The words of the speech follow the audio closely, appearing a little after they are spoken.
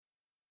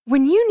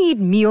When you need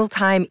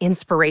mealtime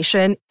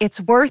inspiration,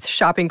 it's worth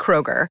shopping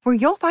Kroger, where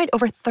you'll find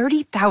over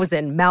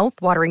 30,000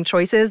 mouth-watering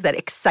choices that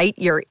excite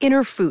your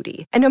inner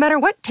foodie. And no matter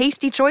what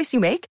tasty choice you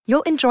make,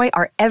 you'll enjoy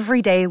our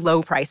everyday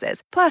low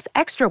prices, plus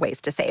extra ways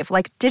to save,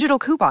 like digital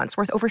coupons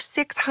worth over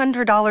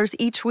 $600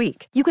 each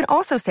week. You can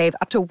also save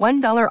up to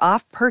 $1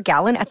 off per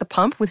gallon at the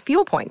pump with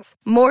fuel points.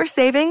 More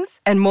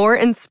savings and more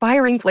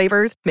inspiring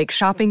flavors make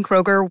shopping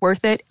Kroger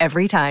worth it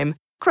every time.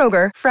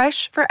 Kroger,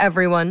 fresh for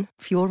everyone.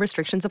 Fuel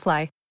restrictions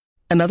apply.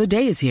 Another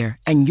day is here,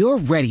 and you're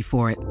ready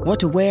for it. What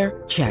to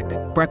wear? Check.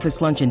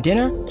 Breakfast, lunch, and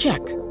dinner? Check.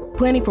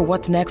 Planning for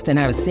what's next and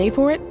how to save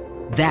for it?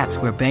 That's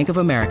where Bank of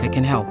America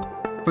can help.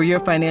 For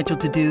your financial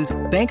to-dos,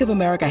 Bank of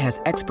America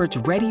has experts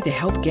ready to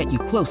help get you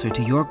closer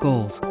to your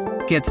goals.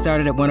 Get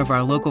started at one of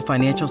our local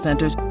financial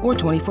centers or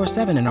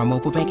 24/7 in our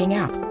mobile banking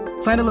app.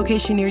 Find a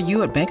location near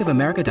you at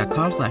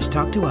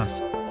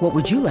bankofamerica.com/talktous. What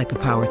would you like the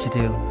power to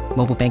do?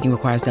 Mobile banking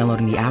requires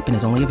downloading the app and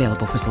is only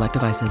available for select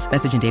devices.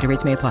 Message and data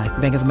rates may apply.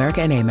 Bank of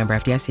America N.A., member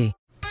FDIC.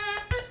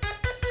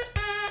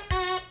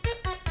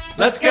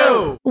 Let's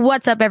go.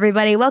 What's up,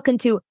 everybody? Welcome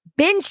to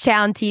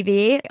Bingetown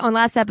TV. On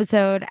last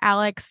episode,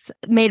 Alex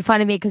made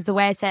fun of me because the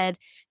way I said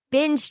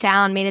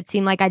Bingetown made it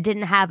seem like I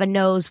didn't have a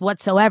nose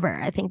whatsoever.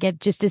 I think it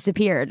just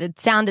disappeared. It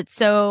sounded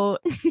so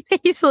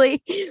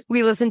easily.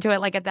 We listened to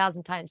it like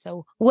 1,000 times.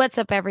 So what's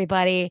up,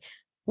 everybody?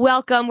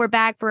 Welcome. We're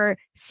back for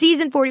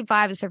season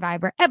 45 of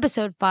Survivor,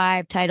 episode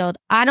 5, titled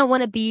I Don't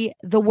Want to Be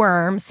the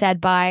Worm,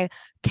 said by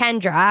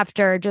Kendra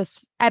after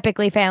just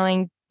epically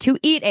failing to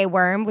eat a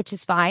worm, which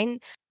is fine.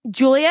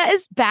 Julia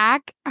is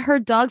back. Her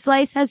dog's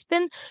lice has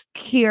been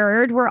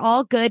cured. We're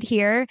all good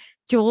here.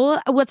 Jewel,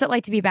 what's it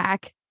like to be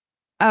back?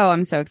 Oh,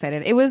 I'm so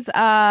excited. It was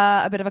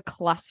a bit of a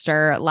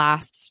cluster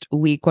last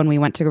week when we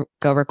went to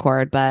go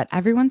record, but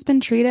everyone's been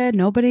treated.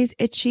 Nobody's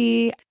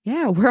itchy.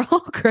 Yeah, we're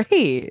all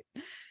great.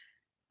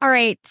 All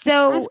right.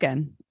 So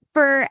Asking.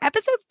 For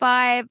episode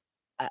 5,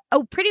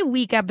 a pretty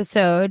weak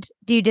episode.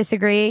 Do you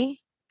disagree?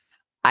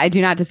 I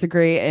do not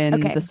disagree in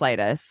the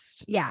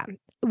slightest. Yeah.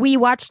 We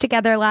watched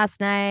together last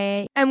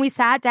night and we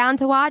sat down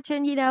to watch,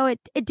 and, you know, it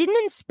didn't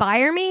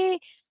inspire me,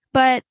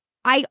 but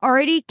I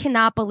already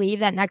cannot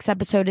believe that next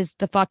episode is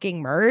the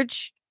fucking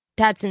merge.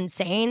 That's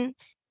insane.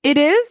 It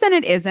is and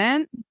it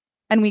isn't.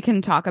 And we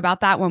can talk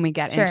about that when we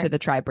get into the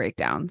tribe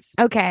breakdowns.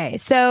 Okay.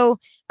 So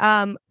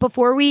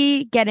before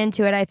we get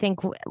into it, I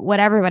think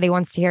what everybody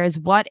wants to hear is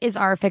what is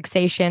our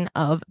fixation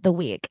of the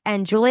week?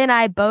 And Julie and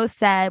I both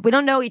said, we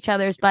don't know each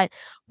other's, but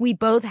we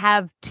both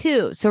have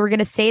 2. So we're going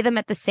to say them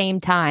at the same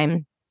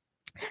time.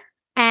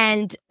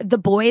 And the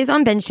boys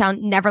on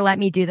Bingetown never let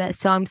me do this.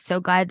 So I'm so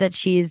glad that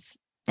she's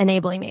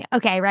enabling me.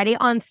 Okay, ready?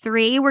 On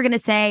 3, we're going to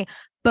say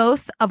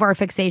both of our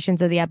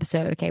fixations of the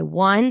episode. Okay,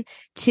 1,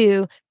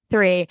 2,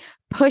 3.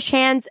 Push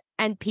hands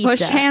and pizza.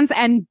 Push hands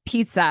and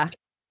pizza.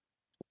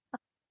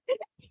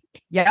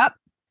 Yep.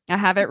 I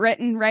have it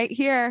written right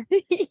here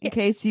in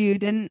case you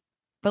didn't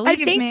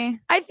believe me.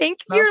 I think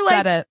you're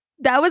like,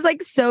 that was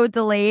like so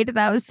delayed.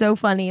 That was so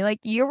funny. Like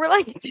you were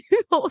like 2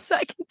 whole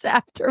seconds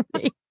after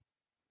me.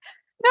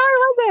 No,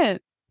 I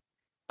wasn't.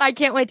 I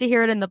can't wait to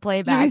hear it in the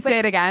playback. Can you say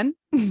it again?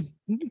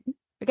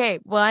 Okay,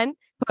 1,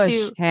 push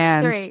 2,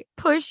 hands. 3.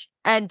 Push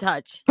and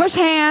touch. Push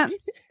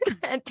hands.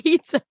 And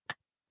pizza.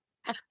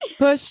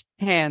 Push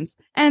hands.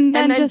 And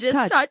then just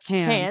touch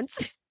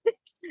hands.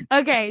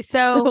 Okay,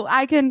 so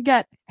I can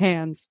get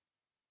hands.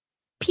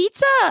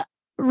 Pizza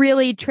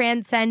really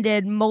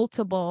transcended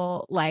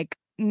multiple like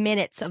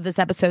minutes of this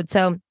episode.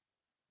 So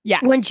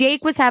yes, when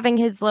Jake was having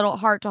his little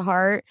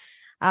heart-to-heart,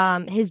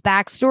 his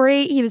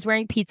backstory, he was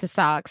wearing pizza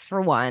socks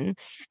for one.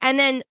 And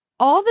then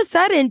all of a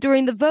sudden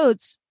during the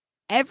votes,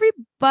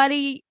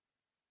 everybody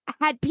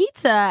had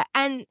pizza,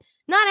 and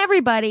not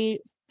everybody.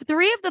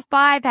 3 of the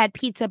 5 had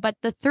pizza, but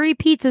the 3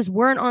 pizzas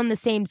weren't on the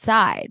same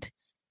side.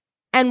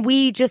 And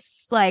we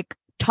just like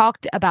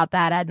talked about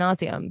that ad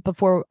nauseum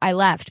before I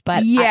left.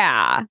 But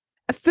yeah,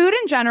 food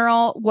in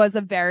general was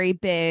a very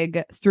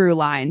big through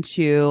line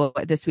to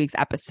this week's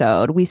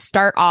episode. We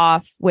start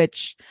off,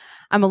 which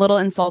I'm a little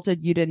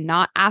insulted you did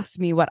not ask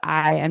me what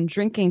I am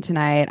drinking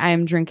tonight. I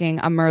am drinking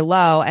a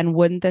Merlot, and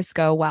wouldn't this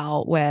go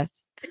well with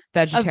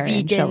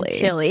vegetarian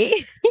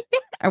chili?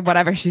 Or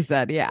whatever she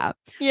said. Yeah.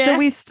 So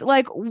we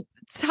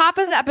top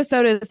of the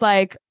episode is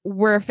like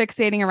we're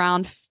fixating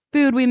around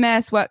food we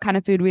miss, what kind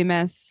of food we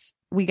miss.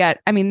 We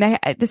get, I mean,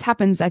 this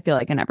happens, I feel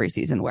like, in every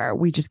season where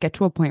we just get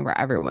to a point where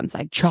everyone's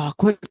like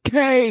chocolate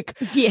cake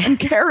and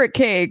carrot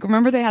cake.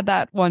 Remember they had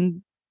that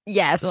one?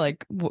 Yes.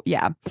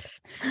 Yeah.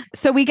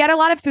 So we get a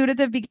lot of food at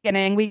the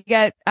beginning. We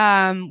get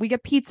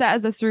pizza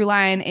as a through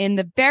line in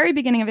the very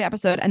beginning of the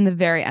episode and the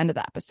very end of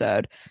the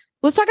episode.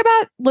 Let's talk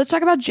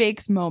about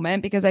Jake's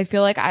moment, because I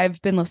feel like I've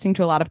been listening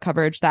to a lot of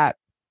coverage that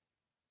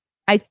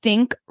I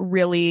think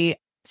really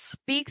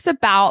speaks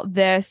about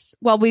this.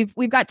 Well, we've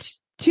got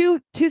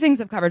two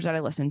things of coverage that I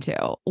listened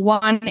to.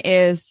 One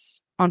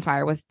is On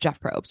Fire with Jeff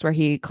Probst, where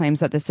he claims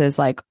that this is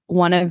like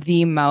one of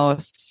the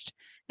most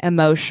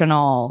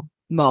emotional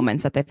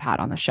moments that they've had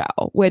on the show,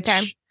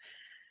 which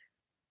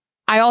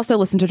I also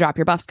listened to Drop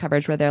Your Buffs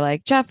coverage where they're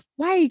like, Jeff,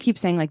 why do you keep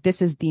saying like this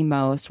is the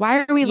most? Why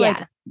are we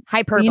like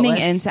leaning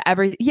into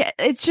every? Yeah,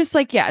 it's just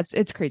like, yeah,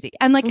 it's crazy.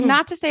 And like,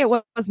 not to say it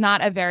was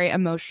not a very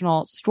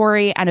emotional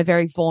story and a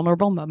very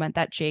vulnerable moment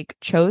that Jake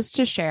chose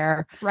to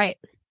share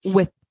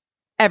with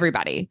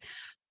everybody.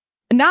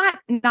 Not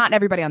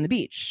everybody on the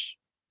beach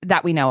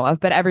that we know of,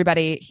 but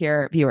everybody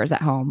here, viewers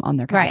at home on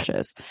their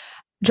couches.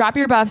 Drop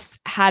Your Buffs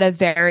had a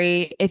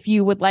very, if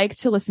you would like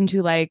to listen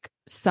to like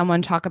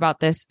someone talk about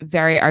this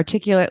very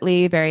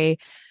articulately, very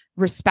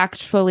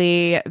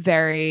respectfully,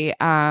 very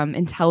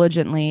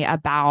intelligently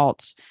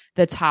about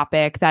the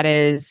topic that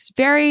is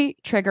very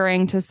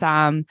triggering to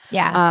some.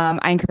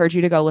 I encourage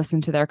you to go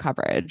listen to their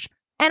coverage.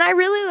 And I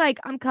really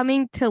I'm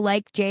coming to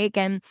like Jake,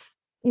 and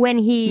when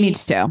he... Me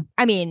too.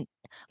 I mean,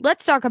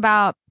 let's talk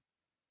about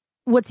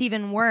what's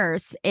even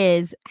worse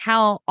is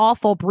how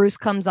awful Bruce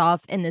comes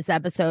off in this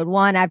episode.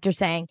 One, after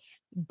saying,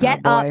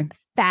 get up,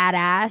 fat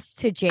ass,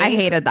 to Jake. I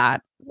hated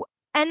that.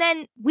 And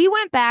then we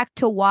went back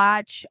to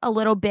watch a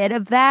little bit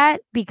of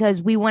that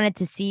because we wanted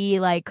to see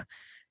like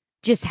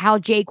just how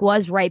Jake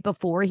was right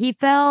before he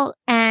fell.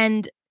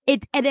 And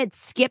it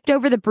skipped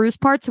over the Bruce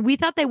part. So we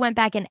thought they went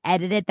back and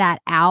edited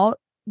that out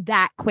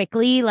that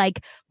quickly,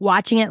 like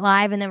watching it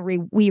live. And then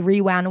we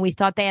rewound and we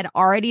thought they had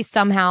already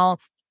somehow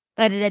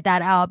edited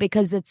that out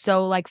because it's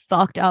so like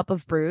fucked up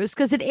of Bruce.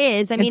 Because it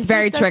is. I mean, it's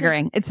very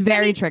triggering. It's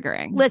very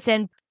triggering.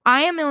 Listen,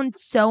 I am on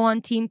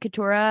Team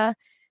Katurah.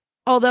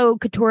 Although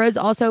Katurah is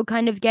also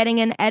kind of getting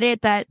an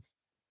edit that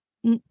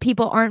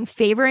people aren't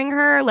favoring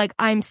her, like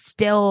I'm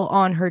still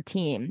on her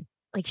team.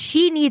 Like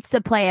she needs to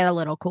play it a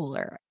little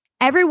cooler.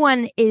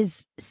 Everyone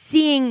is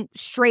seeing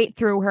straight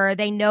through her.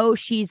 They know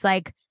she's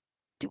like,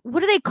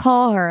 what do they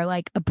call her?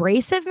 Like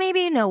abrasive,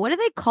 maybe? No, what do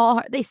they call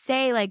her? They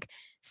say like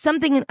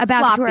something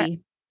about sloppy. Katurah.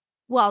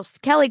 Well,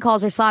 Kelly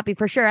calls her sloppy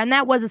for sure. And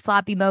that was a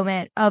sloppy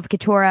moment of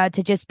Katurah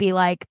to just be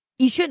like,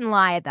 you shouldn't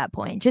lie at that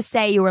point. Just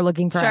say you were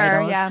looking for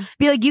idols. Yeah.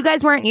 Be like, you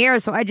guys weren't here,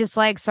 so I just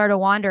like started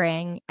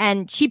wandering.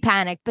 And she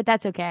panicked, but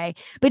that's okay.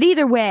 But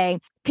either way,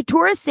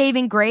 Katurah's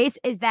saving grace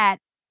is that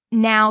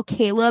now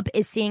Caleb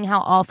is seeing how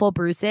awful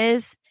Bruce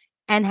is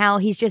and how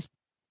he's just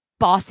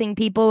bossing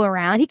people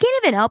around. He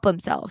can't even help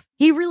himself.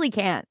 He really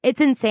can't.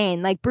 It's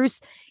insane. Like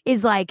Bruce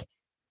is like,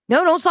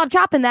 no, don't stop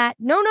chopping that.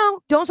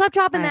 No, don't stop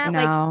chopping that.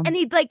 Like, and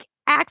he like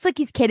acts like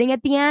he's kidding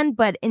at the end,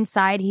 but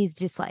inside he's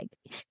just like,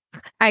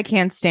 I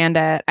can't stand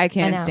it. I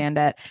can't stand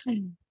it.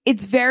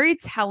 It's very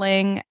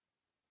telling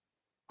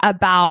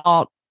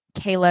about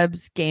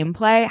Caleb's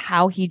gameplay,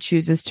 how he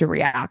chooses to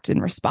react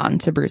and respond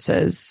to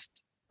Bruce's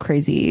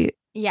crazy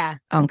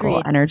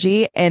uncle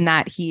energy. And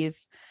that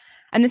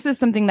and this is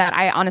something that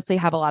I honestly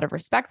have a lot of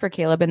respect for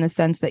Caleb in the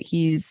sense that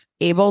he's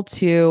able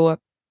to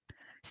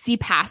see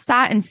past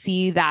that and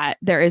see that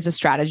there is a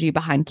strategy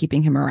behind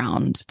keeping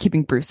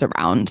Bruce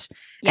around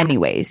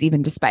anyways,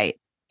 even despite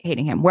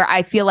hating him. Where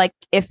I feel like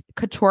if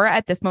Katurah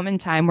at this moment in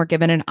time were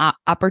given an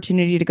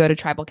opportunity to go to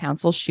tribal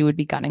council, she would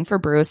be gunning for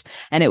Bruce,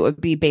 and it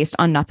would be based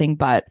on nothing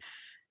but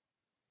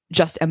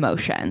just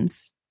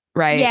emotions,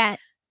 right?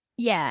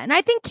 Yeah. And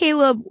I think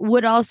Caleb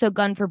would also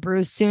gun for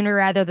Bruce sooner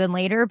rather than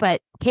later, but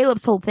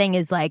Caleb's whole thing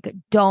is like,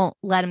 don't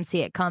let him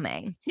see it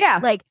coming. Yeah,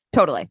 like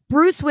totally.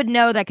 Bruce would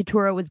know that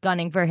Katurah was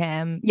gunning for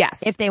him.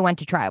 Yes, if they went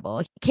to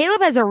tribal.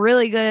 Caleb has a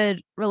really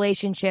good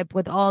relationship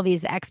with all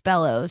these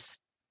ex-bellows.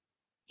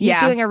 He's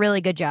doing a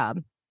really good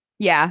job.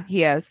 Yeah,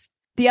 he is.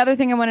 The other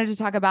thing I wanted to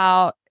talk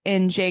about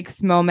in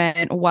Jake's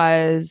moment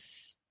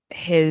was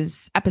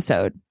his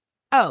episode.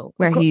 Oh,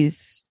 where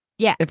he's,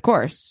 of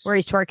course. Where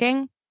he's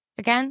twerking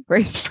again? Where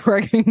he's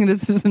twerking.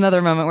 This is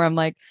another moment where I'm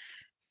like,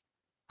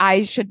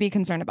 I should be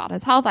concerned about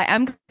his health. I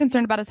am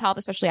concerned about his health,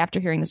 especially after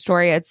hearing the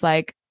story. It's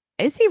like,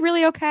 is he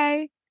really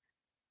okay?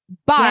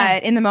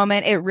 But in the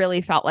moment, it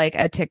really felt like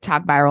a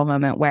TikTok viral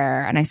moment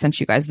where, and I sent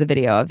you guys the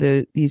video of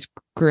these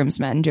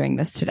groomsmen doing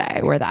this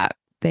today, where that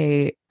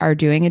they are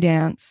doing a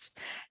dance.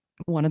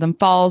 One of them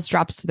falls,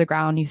 drops to the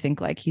ground. You think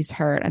like he's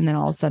hurt. And then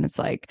all of a sudden it's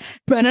like,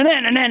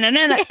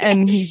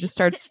 and he just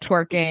starts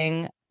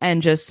twerking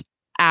and just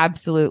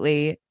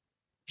absolutely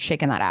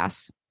shaking that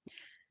ass.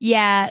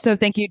 Yeah. So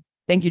thank you,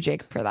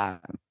 Jake, for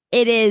that.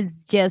 It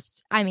is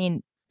just, I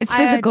mean, it's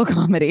physical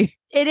comedy.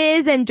 It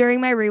is. And during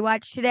my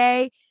rewatch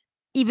today,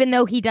 even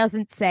though he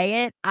doesn't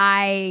say it,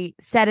 I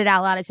said it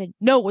out loud. I said,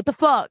 no, what the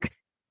fuck?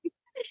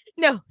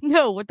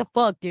 No, what the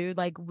fuck, dude?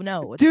 Like,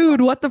 no.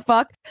 Dude, what the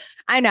fuck?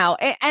 I know.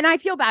 And I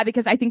feel bad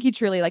because I think he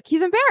truly, like,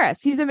 he's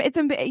embarrassed.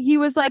 He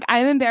was like,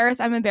 I'm embarrassed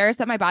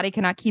that my body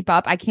cannot keep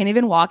up. I can't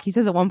even walk. He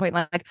says at one point,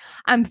 like,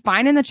 I'm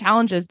fine in the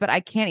challenges, but I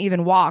can't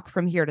even walk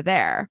from here to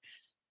there.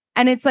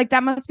 And it's like,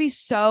 that must be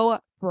so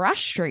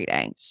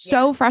frustrating.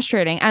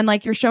 Frustrating. And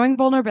like, you're showing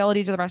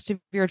vulnerability to the rest of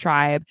your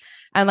tribe.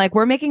 And like,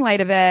 we're making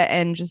light of it.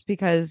 And just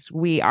because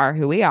we are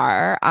who we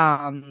are.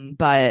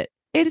 But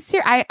it is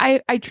here.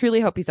 I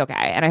truly hope he's okay.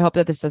 And I hope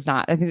that this does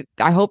not.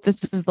 I hope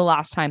this is the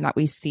last time that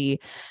we see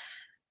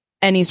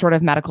any sort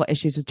of medical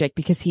issues with Jake,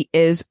 because he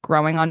is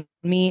growing on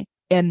me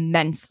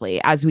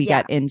immensely as we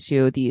get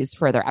into these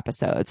further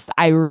episodes.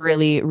 I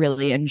really,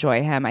 really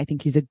enjoy him. I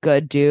think he's a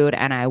good dude,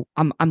 and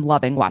I'm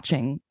loving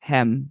watching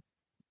him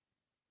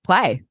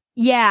play.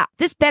 Yeah,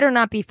 this better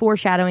not be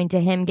foreshadowing to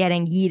him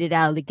getting yeeted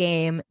out of the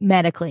game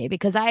medically,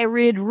 because I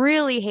would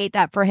really hate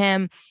that for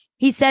him.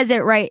 He says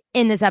it right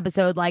in this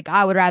episode, like,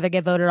 I would rather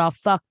get voted off.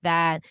 Fuck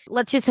that.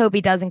 Let's just hope he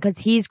doesn't, because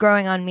he's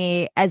growing on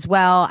me as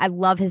well. I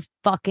love his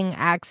fucking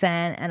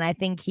accent, and I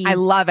think I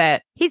love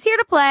it. He's here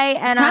to play,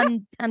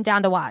 and I'm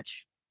down to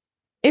watch.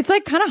 It's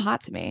like kind of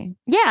hot to me.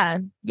 Yeah.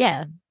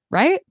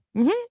 Right?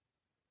 Mm-hmm.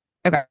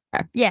 Okay.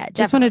 Yeah,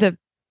 just wanted to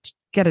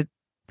get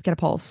a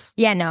pulse.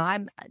 Yeah,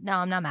 I'm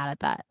not mad at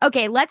that.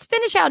 Okay, let's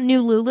finish out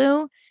New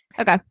Lulu.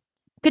 Okay.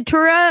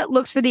 Katurah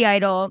looks for the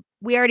idol.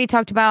 We already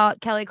talked about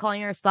Kelly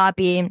calling her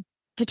sloppy,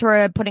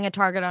 Katurah putting a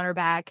target on her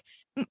back,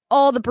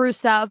 all the Bruce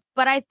stuff.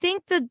 But I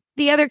think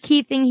the other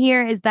key thing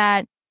here is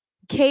that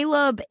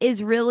Caleb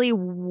is really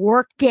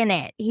working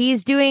it.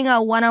 He's doing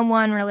a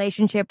one-on-one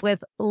relationship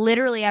with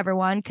literally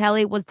everyone.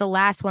 Kelly was the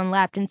last one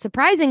left. And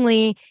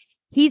surprisingly,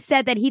 he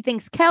said that he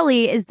thinks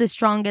Kelly is the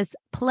strongest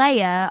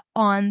player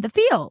on the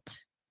field.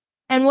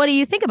 And what do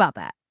you think about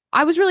that?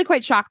 I was really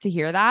quite shocked to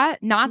hear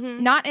that. Not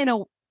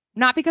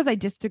because I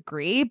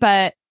disagree,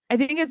 but I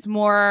think it's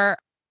more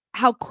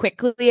how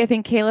quickly I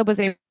think Caleb was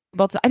able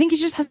to. I think he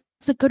just has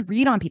a good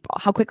read on people,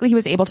 how quickly he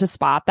was able to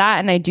spot that.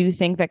 And I do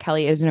think that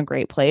Kelly is in a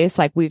great place.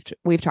 Like we've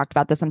talked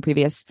about this on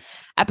previous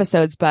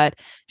episodes, but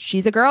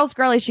she's a girl's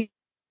girly. She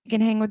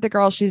can hang with the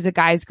girls. She's a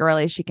guy's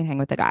girly. She can hang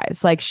with the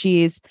guys. Like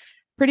she's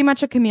pretty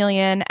much a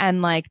chameleon,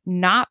 and like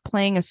not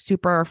playing a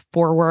super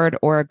forward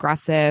or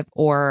aggressive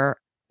or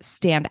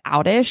stand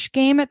outish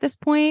game at this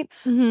point,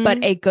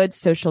 but a good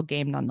social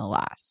game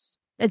nonetheless.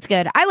 It's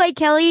good. I like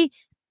Kelly.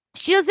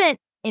 She doesn't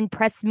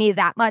impress me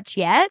that much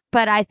yet,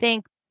 but I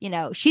think,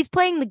 she's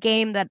playing the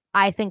game that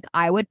I think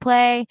I would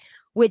play,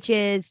 which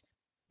is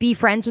be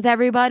friends with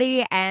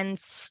everybody and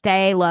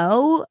stay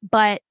low.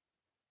 But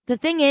the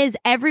thing is,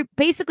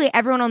 basically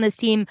everyone on this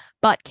team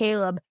but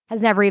Caleb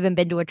has never even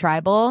been to a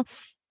tribal.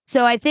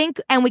 So I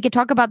think, and we could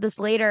talk about this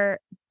later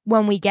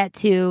when we get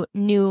to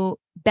New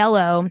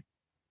Bello,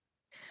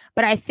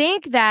 but I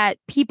think that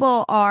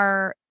people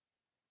are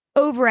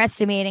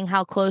overestimating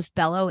how close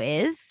Bello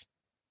is.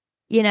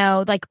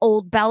 Like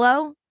old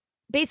Bello.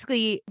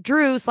 Basically,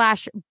 Drew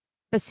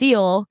 /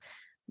 Basile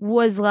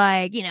was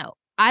like,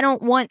 I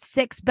don't want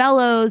 6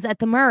 Bellos at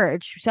the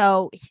merge.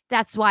 So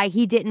that's why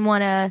he didn't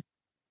want to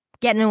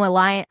get into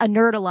a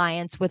nerd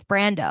alliance with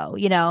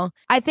Brando.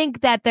 I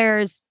think that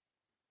there's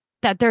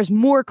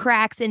more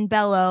cracks in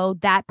Bello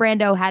that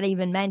Brando had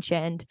even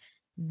mentioned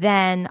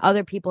than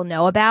other people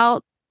know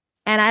about.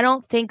 And I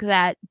don't think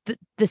that the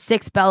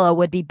 6th Bello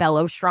would be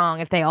Bello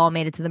strong if they all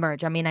made it to the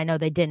merge. I mean, I know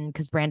they didn't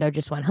because Brando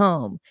just went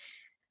home.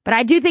 But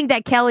I do think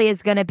that Kelly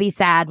is going to be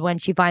sad when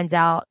she finds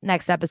out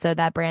next episode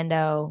that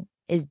Brando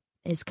is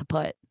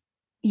kaput.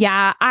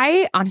 Yeah,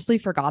 I honestly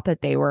forgot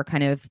that they were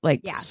kind of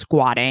like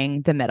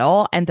squatting the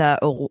middle and at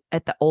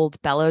the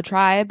old Bello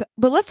tribe.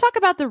 But let's talk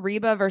about the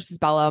Reba versus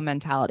Bello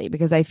mentality,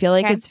 because I feel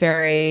like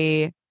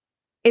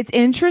it's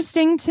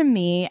interesting to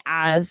me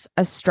as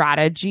a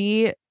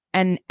strategy.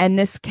 And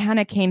this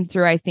kind of came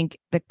through, I think,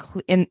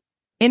 in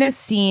a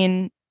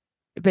scene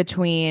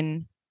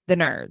between the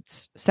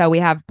nerds. So we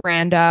have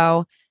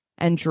Brando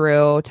and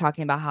Drew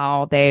talking about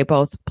how they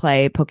both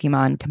play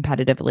Pokemon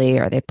competitively,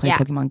 or they play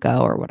Pokemon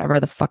Go or whatever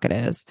the fuck it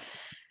is.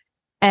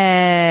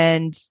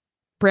 And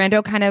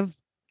Brando kind of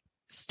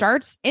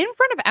starts in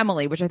front of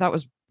Emily, which I thought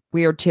was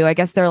weird too. I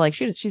guess they're like,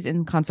 she's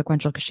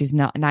inconsequential because she's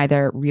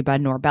neither Reba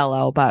nor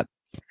Bello, but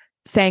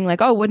saying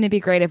like, oh, wouldn't it be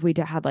great if we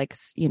had like,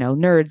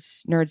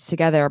 nerds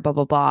together, blah,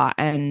 blah, blah.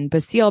 And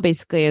Basile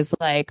basically is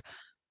like,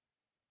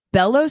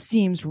 Bello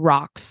seems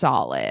rock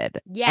solid.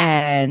 Yeah.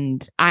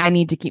 And I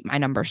need to keep my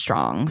number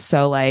strong.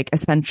 So like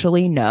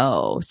essentially,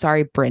 no.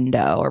 Sorry,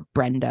 Brendo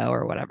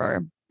or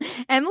whatever.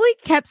 Emily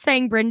kept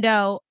saying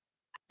Brendo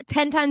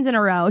 10 times in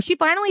a row. She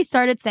finally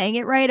started saying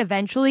it right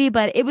eventually,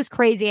 but it was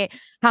crazy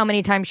how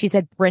many times she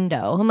said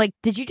Brendo. I'm like,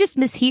 did you just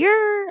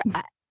mishear?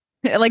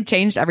 It like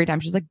changed every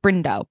time. She's like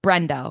Brendo.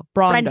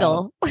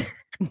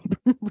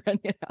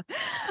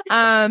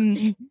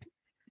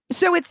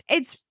 So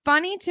it's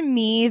funny to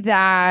me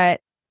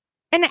that,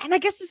 and I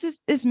guess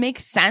this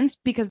makes sense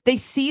because they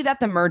see that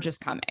the merge is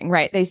coming,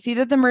 right? They see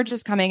that the merge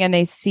is coming, and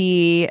they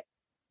see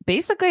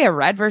basically a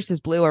red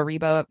versus blue, a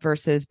Reba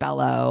versus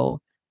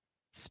Bello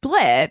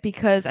split,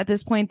 because at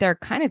this point they're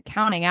kind of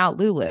counting out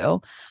Lulu.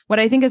 What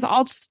I think is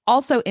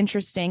also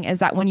interesting is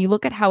that when you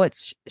look at how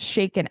it's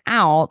shaken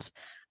out,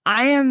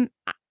 I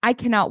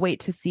cannot wait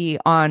to see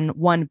on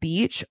One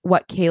Beach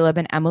what Caleb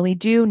and Emily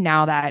do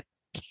now that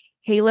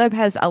Caleb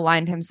has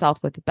aligned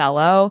himself with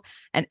Bello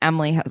and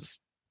Emily has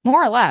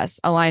more or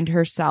less aligned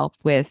herself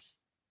with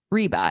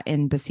Reba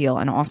in Basile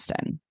and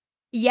Austin.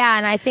 Yeah,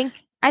 and I think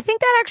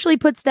that actually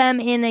puts them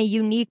in a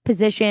unique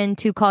position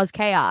to cause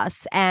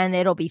chaos, and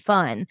it'll be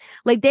fun.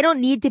 Like, they don't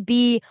need to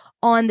be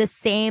on the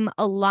same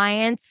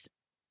alliance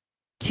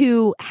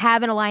to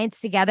have an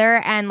alliance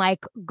together and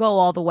like go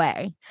all the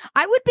way.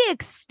 I would be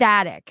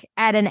ecstatic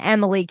at an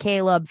Emily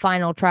Caleb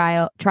final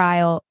trial.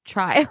 Try.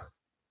 Tribal.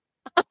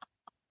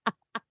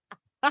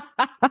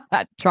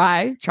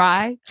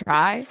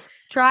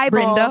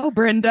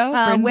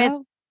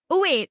 Brindo.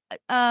 With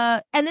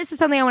and this is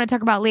something I want to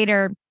talk about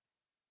later.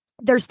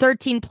 There's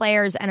 13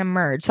 players and a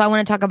merge. So I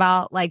want to talk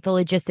about like the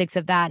logistics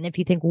of that. And if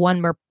you think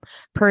one more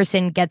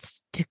person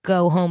gets to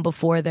go home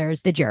before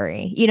there's the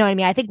jury, you know what I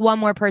mean? I think one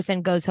more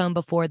person goes home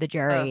before the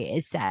jury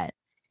is set,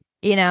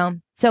 you know?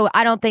 So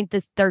I don't think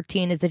this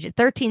 13 is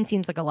 13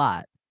 seems like a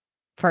lot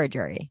for a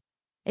jury.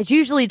 It's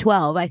usually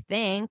 12, I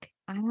think.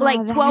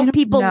 Like 12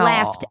 people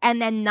left and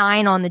then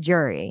 9 on the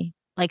jury.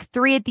 Like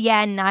 3 at the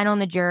end, 9 on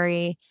the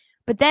jury.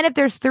 But then if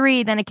there's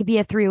 3, then it could be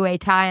a 3-way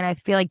tie. And I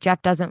feel like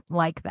Jeff doesn't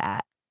like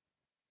that.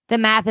 The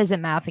math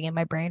isn't mathing in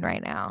my brain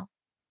right now.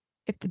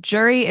 If the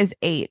jury is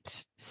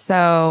 8,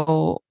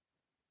 so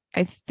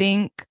I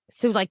think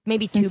so. Like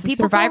maybe 2 people.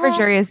 Survivor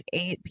jury is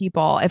 8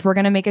 people. If we're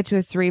gonna make it to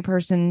a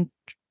 3-person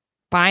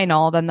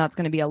final, then that's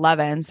gonna be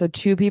 11. So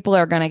 2 people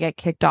are gonna get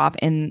kicked off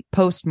in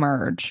post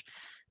merge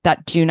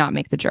that do not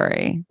make the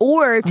jury,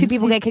 or 2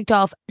 people get kicked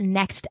off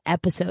next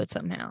episode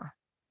somehow.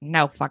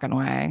 No fucking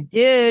way,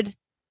 dude.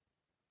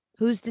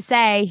 Who's to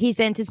say? He's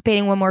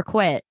anticipating one more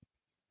quit.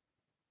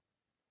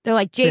 They're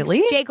like, Jake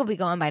will be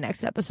gone by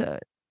next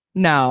episode.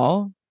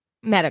 No.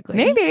 Medically.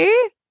 Maybe.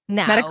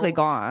 No. Medically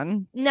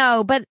gone.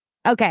 No, but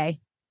okay.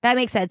 That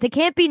makes sense. It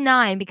can't be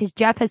 9 because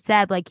Jeff has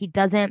said like he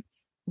doesn't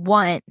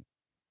want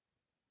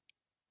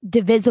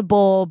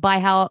divisible by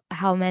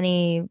how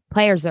many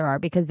players there are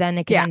because then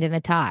it can end in a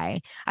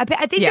tie. I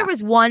think there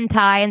was one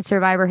tie in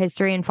Survivor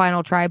history in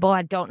Final Tribal.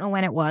 I don't know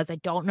when it was. I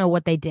don't know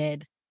what they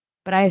did,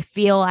 but I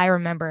feel I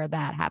remember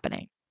that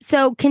happening.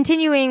 So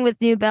continuing with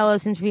New Bello,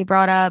 since we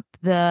brought up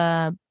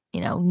the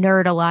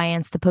Nerd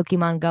Alliance, the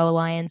Pokemon Go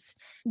Alliance.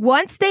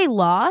 Once they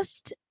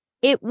lost,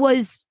 it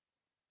was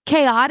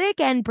chaotic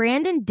and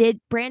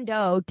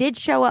Brando did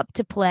show up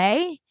to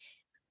play,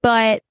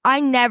 but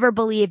I never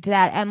believed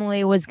that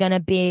Emily was going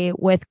to be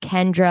with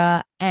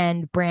Kendra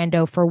and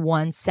Brando for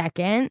 1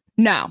 second.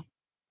 No.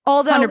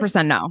 Although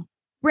 100% no.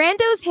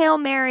 Brando's Hail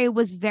Mary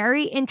was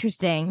very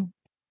interesting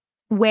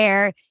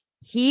where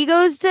he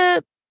goes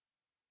to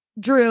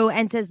Drew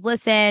and says,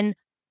 listen,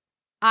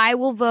 I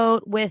will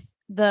vote with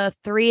the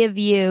 3 of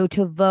you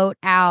to vote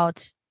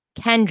out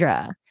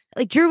Kendra.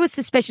 Like Drew was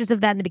suspicious of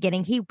that in the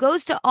beginning. He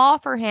goes to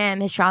offer him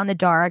his shot in the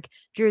dark.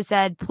 Drew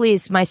said,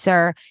 please, my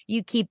sir,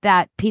 you keep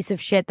that piece of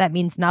shit that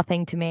means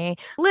nothing to me.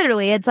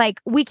 Literally, it's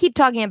like we keep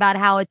talking about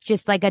how it's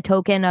just like a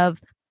token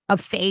of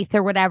faith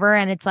or whatever.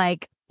 And it's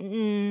like,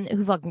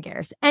 who fucking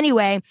cares?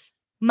 Anyway,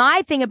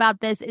 my thing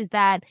about this is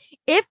that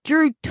if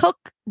Drew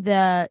took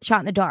the shot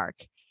in the dark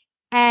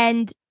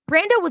and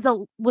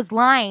Brando was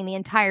lying the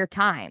entire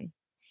time.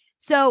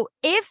 So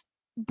if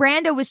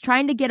Brando was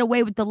trying to get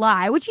away with the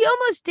lie, which he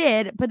almost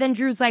did, but then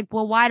Drew's like,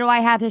 well, why do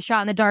I have his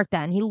shot in the dark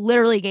then? He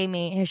literally gave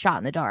me his shot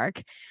in the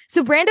dark.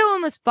 So Brando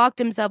almost fucked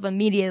himself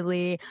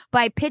immediately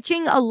by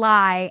pitching a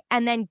lie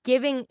and then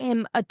giving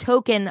him a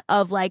token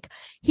of like,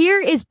 here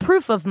is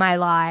proof of my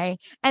lie.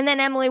 And then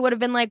Emily would have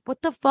been like,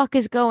 what the fuck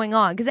is going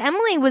on? Because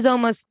Emily was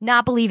almost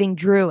not believing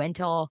Drew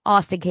until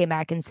Austin came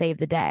back and saved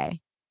the day.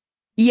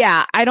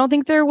 Yeah, I don't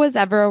think there was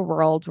ever a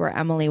world where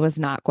Emily was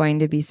not going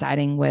to be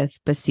siding with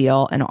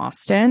Basile and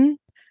Austin.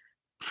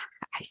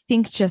 I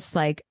think just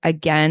like,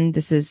 again,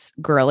 this is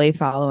girly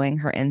following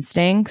her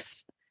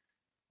instincts.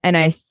 And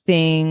I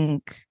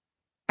think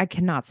I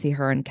cannot see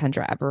her and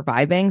Kendra ever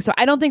vibing. So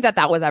I don't think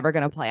that was ever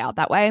going to play out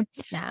that way.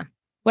 Nah.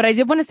 What I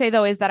did want to say,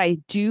 though, is that I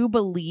do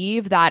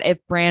believe that if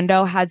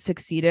Brando had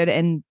succeeded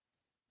in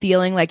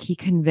feeling like he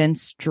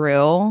convinced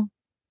Drew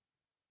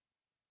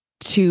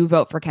to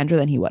vote for Kendra,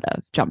 then he would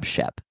have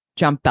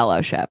jumped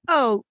Bello ship.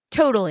 Oh,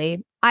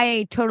 totally.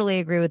 I totally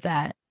agree with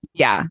that.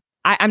 Yeah.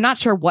 I'm not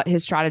sure what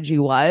his strategy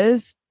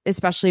was,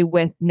 especially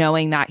with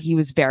knowing that he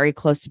was very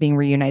close to being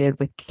reunited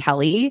with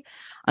Kelly,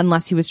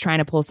 unless he was trying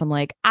to pull some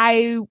like,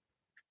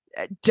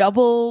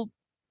 double,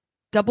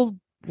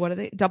 what are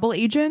they? Double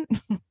agent?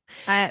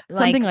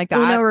 Something like that.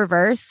 Uno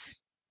reverse.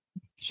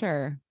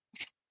 Sure.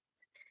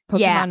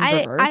 Pokemon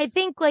reverse. I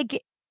think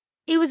like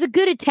it was a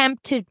good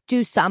attempt to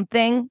do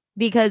something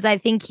because I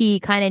think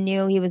he kind of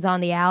knew he was on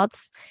the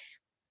outs.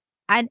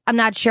 I'm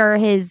not sure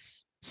his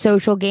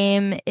social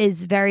game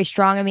is very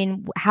strong. I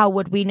mean, how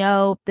would we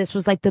know? This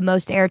was like the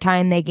most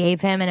airtime they gave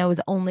him, and it was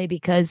only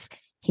because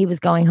he was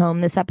going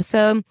home this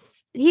episode.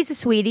 He's a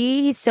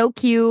sweetie. He's so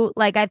cute.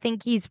 Like, I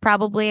think he's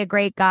probably a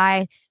great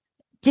guy.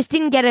 Just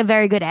didn't get a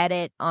very good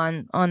edit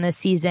on this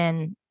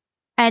season.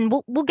 And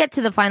we'll get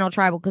to the final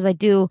tribal because I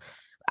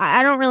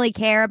don't really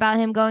care about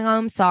him going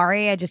home.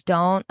 Sorry, I just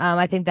don't.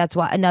 I think that's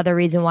another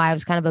reason why it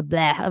was kind of a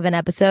bleh of an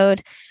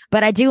episode.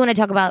 But I do want to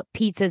talk about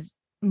pizzas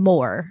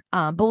more.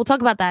 But we'll talk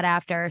about that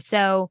after.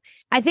 So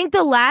I think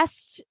the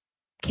last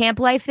camp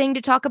life thing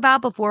to talk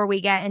about before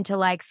we get into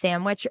like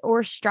sandwich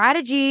or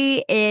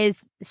strategy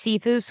is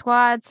Seafood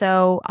Squad.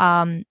 So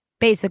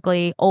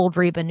basically old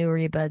Reba, new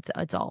Reba.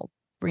 It's all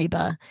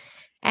Reba.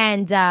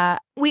 And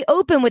we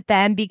open with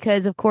them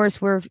because, of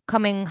course, we're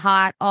coming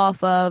hot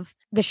off of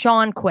the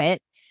Sean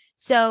quit.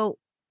 So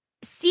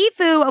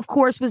Sifu, of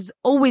course, was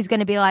always going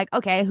to be like,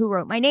 okay, who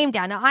wrote my name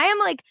down? Now, I am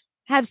like,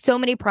 have so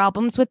many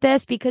problems with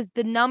this because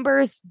the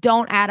numbers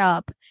don't add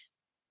up.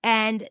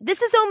 And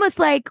this is almost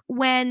like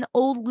when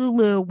old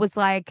Lulu was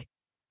like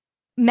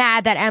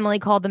mad that Emily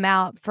called them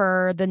out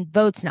for the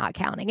votes not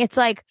counting. It's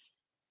like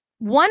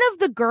one of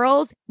the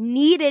girls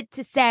needed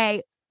to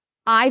say,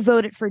 I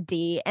voted for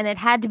D, and it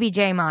had to be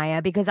J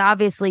Maya because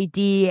obviously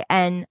D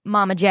and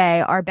Mama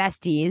J are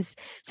besties.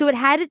 So it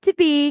had to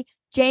be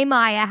J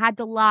Maya had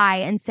to lie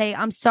and say,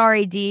 I'm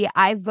sorry, D,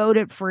 I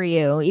voted for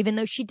you, even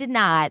though she did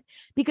not,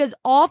 because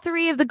all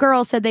three of the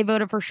girls said they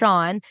voted for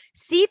Sean.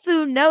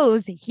 Sifu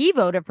knows he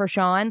voted for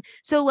Sean.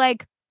 So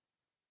like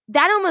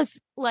that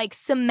almost like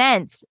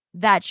cements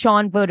that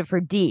Sean voted for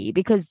D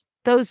because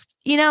those,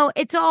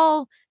 it's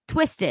all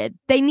twisted.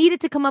 They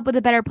needed to come up with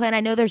a better plan. I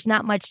know there's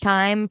not much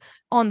time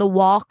on the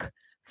walk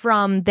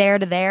from there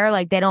to there.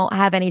 Like they don't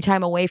have any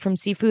time away from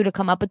Sifu to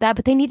come up with that,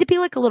 but they need to be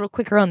like a little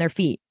quicker on their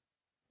feet.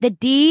 The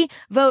D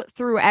vote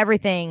threw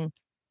everything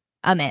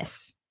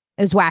amiss.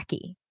 It was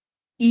wacky.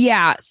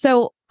 Yeah.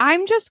 So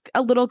I'm just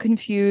a little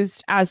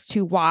confused as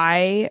to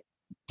why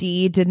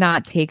D did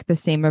not take the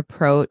same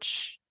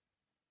approach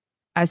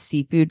as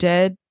Sifu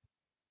did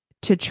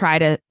to try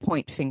to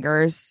point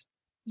fingers.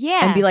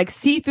 Yeah. And be like,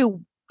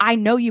 Sifu, I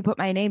know you put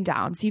my name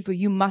down. Sifu,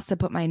 you must have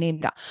put my name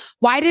down.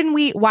 Why did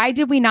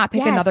we not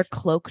pick another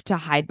cloak to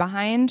hide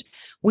behind?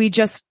 We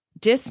just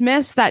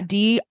dismissed that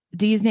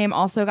D's name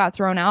also got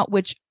thrown out,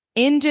 which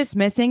in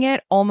dismissing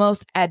it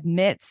almost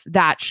admits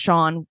that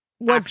Sean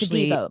was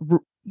actually, the D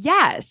vote.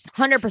 Yes.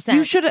 100%.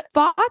 You should have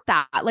thought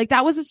that. Like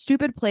that was a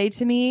stupid play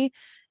to me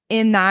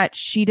in that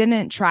she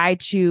didn't try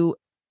to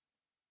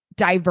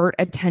divert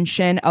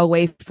attention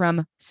away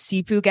from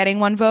Sifu getting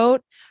one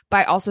vote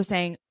by also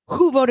saying,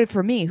 who voted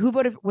for me? Who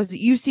voted? Was it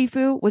you,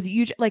 Sifu? Was it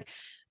you? Like,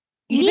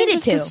 even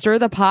just to stir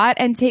the pot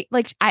and take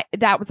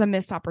that was a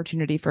missed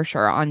opportunity for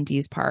sure on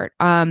D's part.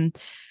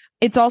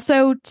 It's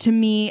also to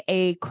me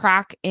a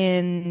crack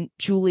in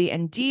Julie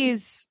and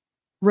D's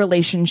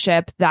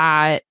relationship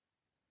that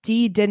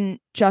D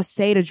didn't just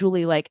say to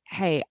Julie like,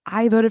 "Hey,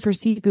 I voted for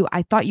Sifu.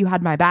 I thought you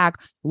had my back.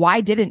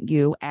 Why didn't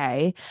you?"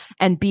 A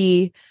and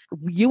B,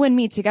 you and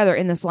me together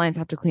in this alliance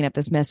have to clean up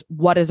this mess.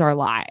 What is our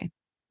lie?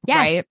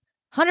 Yes,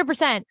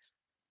 100%.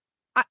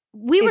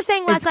 We were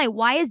saying last night,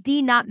 why is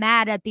D not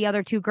mad at the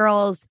other two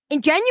girls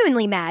and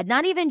genuinely mad?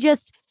 Not even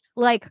just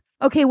like,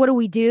 okay, what do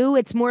we do?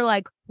 It's more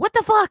like, what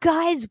the fuck,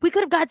 guys? We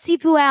could have got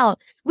Sifu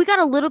out. We got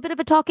a little bit of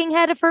a talking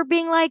head of her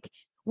being like,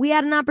 we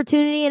had an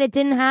opportunity and it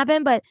didn't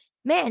happen. But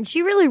man,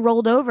 she really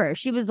rolled over.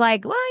 She was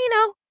like, well,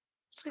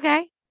 it's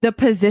okay. The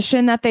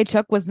position that they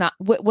took was not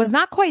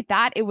quite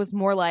that. It was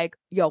more like,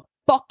 yo,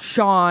 fuck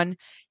Sean.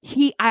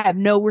 I have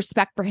no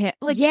respect for him.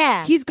 Like,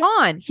 yeah, he's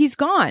gone. He's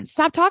gone.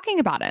 Stop talking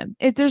about him.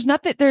 There's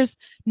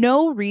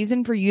no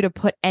reason for you to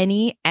put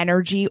any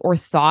energy or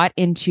thought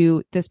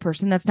into this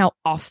person that's now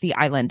off the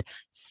island.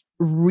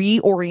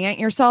 Reorient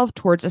yourself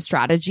towards a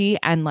strategy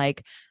and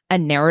like a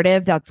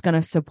narrative that's going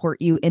to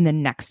support you in the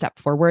next step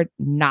forward,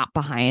 not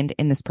behind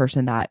in this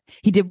person that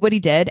he did what he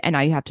did. And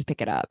now you have to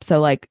pick it up.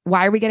 So like,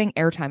 why are we getting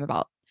airtime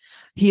about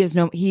he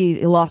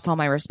lost all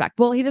my respect?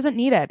 Well, he doesn't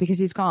need it because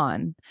he's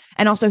gone.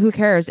 And also who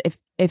cares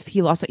if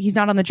he lost it? He's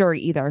not on the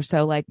jury either.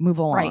 So like move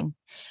along. Right.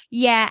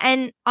 Yeah.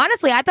 And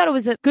honestly, I thought it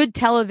was a good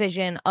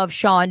television of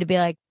Sean to be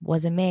like,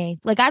 wasn't me.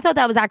 Like, I thought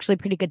that was actually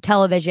pretty good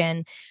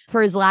television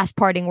for his last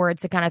parting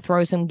words to kind of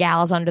throw some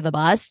gals under the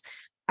bus.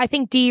 I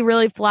think D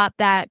really flopped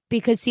that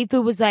because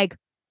Sifu was like,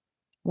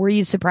 were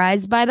you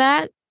surprised by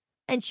that?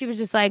 And she was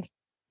just like,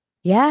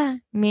 yeah,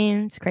 I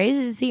mean, it's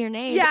crazy to see your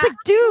name. Yeah. It's like,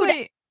 dude.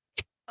 Wait.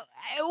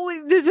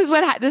 This is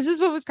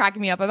what was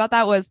cracking me up about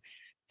that was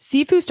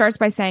Sifu starts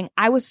by saying,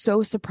 I was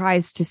so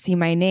surprised to see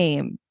my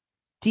name.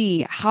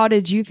 D, how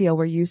did you feel?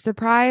 Were you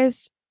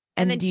surprised?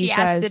 And then D she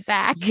says, asked it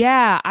back.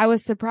 Yeah, I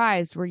was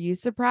surprised. Were you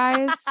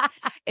surprised?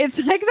 It's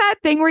like that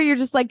thing where you're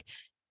just like,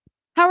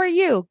 how are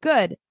you?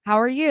 Good.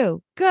 How are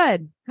you?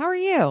 Good. How are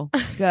you?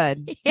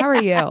 Good. How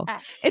are you?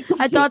 It's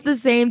like, I thought the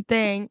same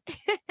thing.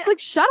 It's like,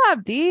 shut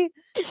up, D.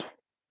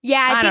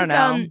 Yeah, I think don't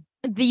know.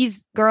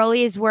 These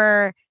girlies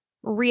were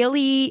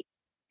really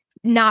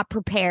not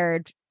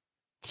prepared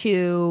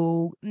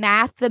to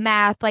math the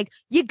math. Like,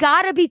 you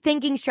gotta be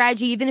thinking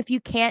strategy, even if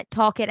you can't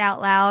talk it out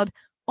loud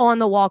on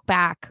the walk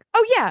back.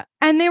 Oh, yeah.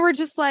 And they were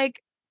just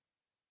like,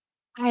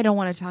 I don't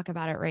want to talk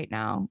about it right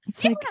now.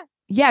 It's like,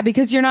 yeah,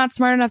 because you're not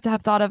smart enough to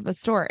have thought of a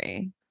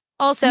story.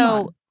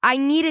 Also, I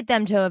needed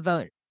them to have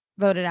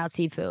voted out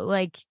Sifu.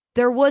 Like,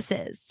 they're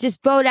wusses.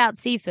 Just vote out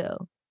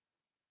Sifu.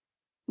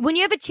 When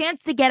you have a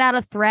chance to get out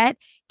a threat,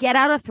 get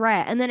out a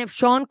threat. And then if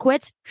Sean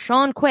quits,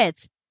 Sean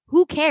quits.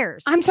 Who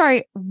cares? I'm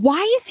sorry.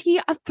 Why is he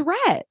a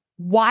threat?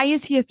 Why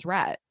is he a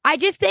threat? I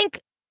just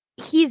think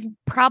he's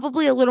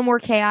probably a little more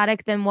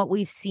chaotic than what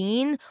we've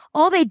seen.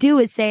 All they do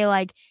is say,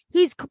 like,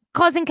 he's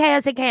causing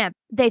chaos at camp.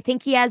 They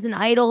think he has an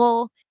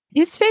idol.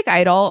 His fake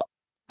idol,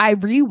 I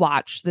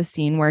rewatched the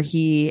scene where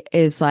he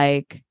is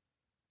like,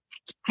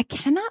 I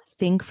cannot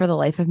think for the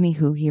life of me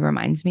who he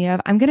reminds me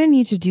of. I'm going to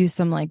need to do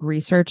some like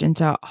research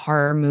into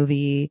horror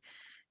movie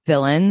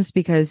villains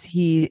because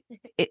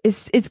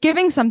it's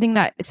giving something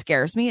that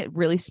scares me. It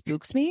really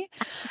spooks me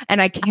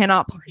and I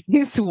cannot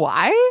place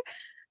why.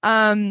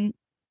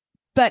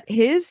 But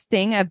his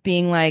thing of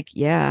being like,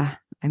 yeah,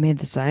 I made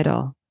this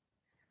idol.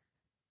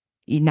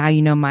 Now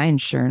you know my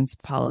insurance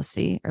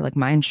policy or like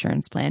my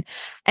insurance plan.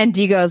 And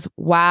Dee goes,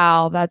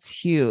 wow, that's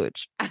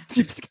huge.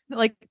 Just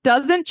like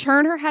doesn't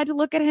turn her head to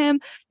look at him,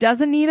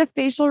 doesn't need a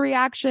facial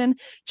reaction,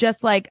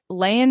 just like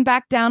laying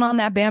back down on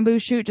that bamboo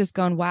shoot, just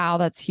going, wow,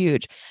 that's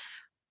huge.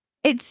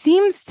 It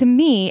seems to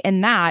me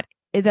in that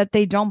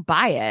they don't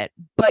buy it,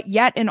 but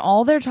yet in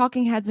all their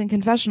talking heads and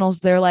confessionals,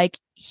 they're like,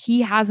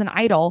 he has an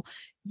idol.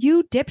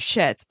 You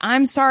dipshits.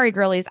 I'm sorry,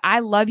 girlies.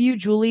 I love you,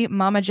 Julie,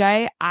 Mama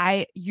J.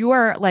 You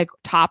are like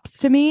tops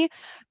to me.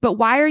 But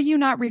why are you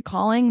not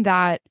recalling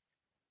that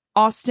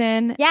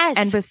Austin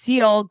and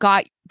Basile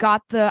got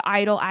the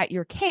idol at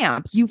your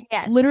camp? You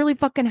literally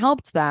fucking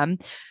helped them.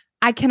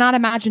 I cannot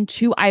imagine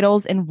two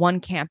idols in one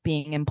camp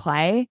being in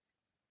play.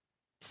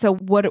 So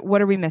what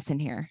are we missing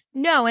here?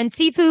 No, and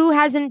Sifu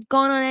hasn't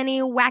gone on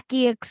any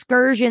wacky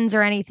excursions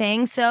or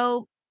anything.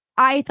 So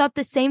I thought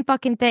the same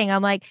fucking thing.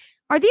 I'm like,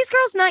 are these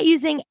girls not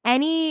using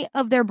any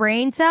of their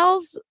brain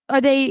cells? Are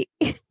they?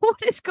 What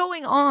is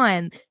going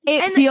on?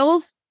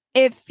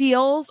 It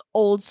feels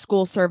old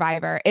school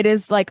Survivor. It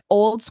is like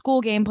old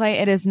school gameplay.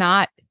 It is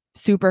not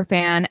super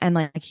fan. And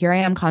like here I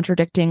am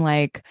contradicting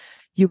like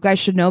you guys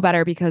should know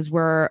better because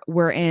we're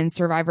in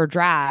Survivor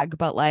drag,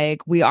 but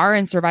like we are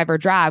in Survivor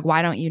drag.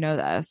 Why don't you know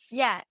this?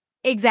 Yeah,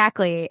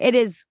 exactly. It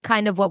is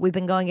kind of what we've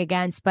been going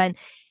against, but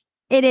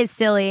it is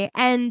silly.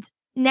 And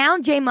now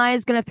J. Maya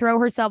is going to throw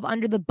herself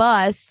under the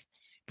bus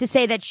to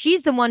say that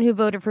she's the one who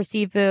voted for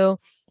Sifu.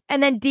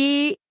 And then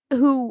Dee,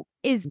 who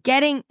is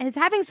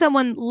having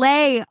someone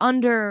lay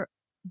under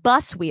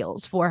bus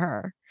wheels for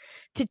her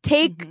to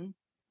take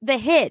the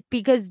hit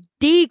because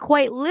Dee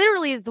quite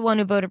literally is the one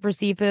who voted for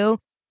Sifu.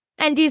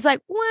 And Dee's like,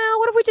 well,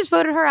 what if we just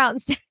voted her out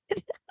instead?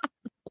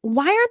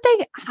 Why aren't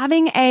they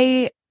having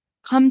a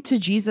come to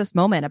Jesus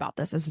moment about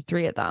this as the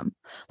three of them?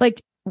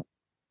 Like,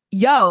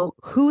 yo,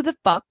 who the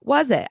fuck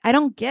was it? I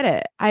don't get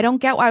it. I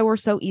don't get why we're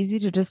so easy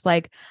to just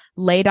like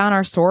lay down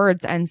our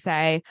swords and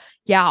say,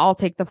 yeah, I'll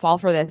take the fall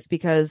for this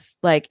because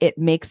like it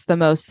makes the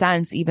most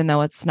sense, even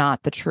though it's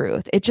not the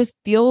truth. It just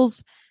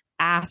feels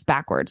ass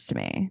backwards to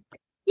me.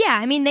 Yeah,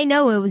 I mean, they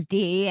know it was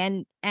Dee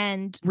and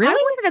really? I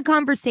wanted a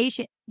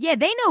conversation. Yeah,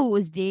 they know it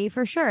was Dee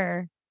for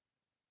sure.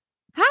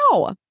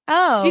 How?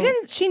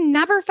 Oh. She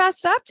never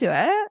fessed up to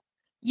it.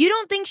 You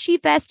don't think she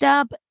fessed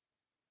up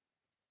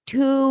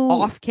to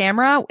off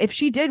camera? If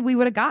she did, we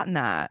would have gotten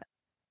that.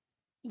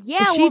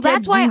 Yeah, well,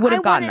 that's why we would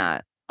have gotten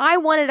that. I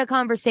wanted a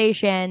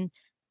conversation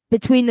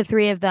between the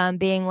three of them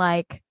being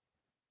like,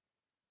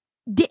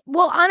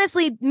 well,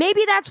 honestly,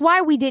 maybe that's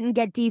why we didn't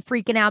get Dee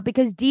freaking out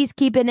because Dee's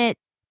keeping it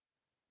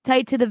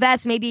tight to the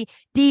vest. Maybe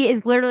Dee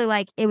is literally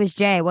like, it was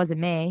Jay, it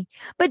wasn't me.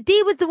 But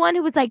Dee was the one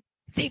who was like,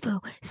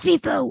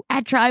 Sifu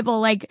at Tribal,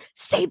 like,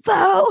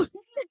 Sifu.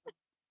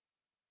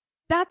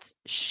 That's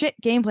shit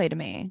gameplay to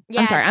me.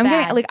 Yeah, I'm sorry. I'm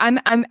getting like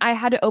I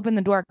had to open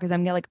the door because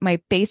I'm getting like my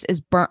face is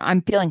burnt.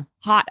 I'm feeling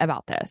hot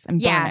about this. I'm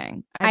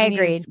burning. I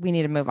agreed. We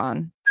need to move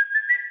on.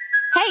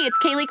 Hey, it's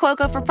Kaylee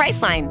Cuoco for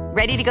Priceline.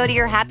 Ready to go to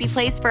your happy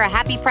place for a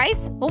happy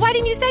price? Well, why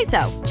didn't you say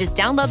so? Just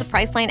download the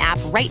Priceline app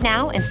right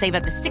now and save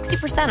up to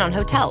 60% on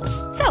hotels.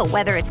 So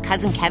whether it's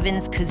Cousin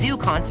Kevin's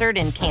Kazoo Concert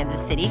in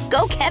Kansas City,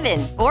 go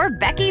Kevin, or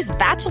Becky's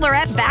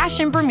Bachelorette Bash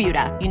in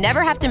Bermuda, you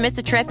never have to miss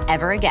a trip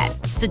ever again.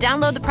 So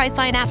download the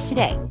Priceline app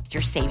today.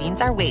 Your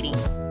savings are waiting.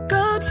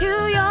 Go to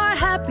your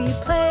happy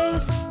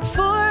place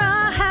for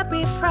a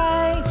happy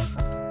price.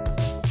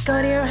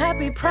 Go to your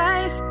happy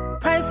price,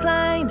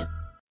 Priceline.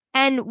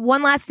 And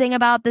one last thing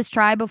about this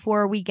tribe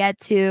before we get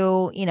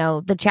to,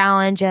 the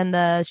challenge and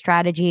the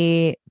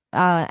strategy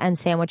and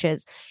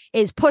sandwiches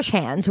is push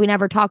hands. We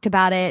never talked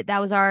about it. That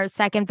was our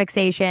second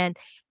fixation.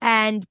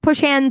 And push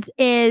hands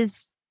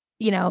is,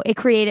 we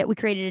created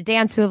a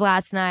dance move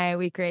last night.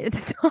 We created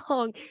the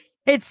song.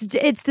 It's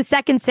the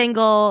second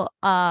single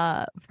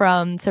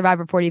from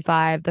Survivor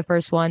 45. The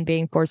first one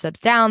being Four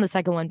Steps Down. The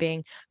second one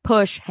being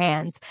Push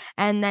Hands.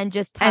 And then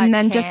just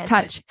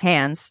touch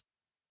hands.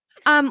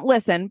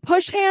 Listen,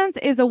 push hands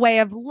is a way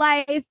of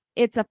life.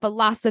 It's a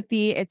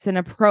philosophy. It's an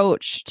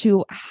approach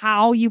to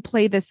how you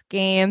play this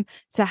game,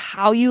 to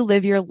how you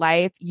live your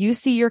life. You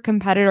see your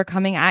competitor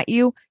coming at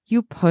you,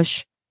 you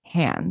push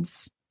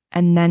hands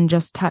and then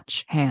just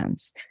touch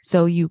hands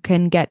so you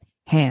can get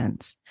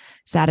hands,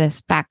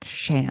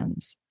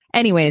 satisfactions.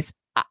 Anyways,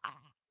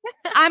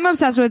 I'm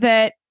obsessed with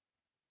it.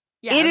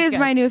 Yeah, it is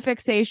my new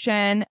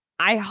fixation.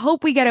 I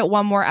hope we get it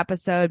one more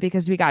episode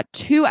because we got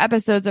 2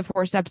 episodes of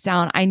Four Steps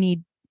Down. I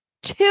need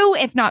 2,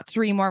 if not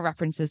 3 more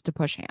references to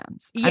push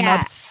hands. Yeah.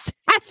 I'm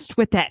obsessed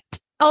with it.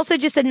 Also,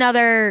 just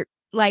another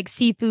like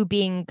Sifu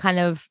being kind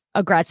of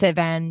aggressive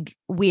and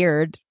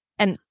weird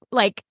and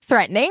like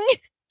threatening.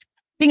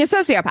 Being a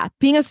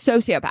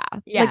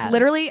sociopath. Yeah. Like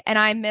literally, and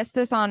I missed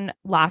this on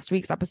last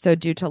week's episode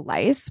due to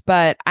lice,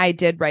 but I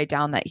did write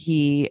down that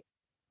there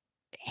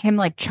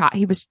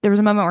was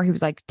a moment where he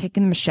was like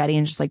taking the machete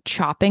and just like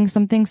chopping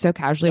something so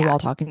casually while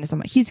talking to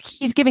someone.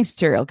 He's giving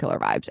serial killer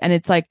vibes, and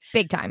it's like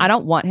big time. I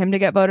don't want him to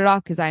get voted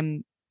off because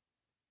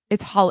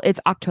it's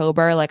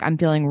October, like I'm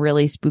feeling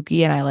really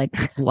spooky, and I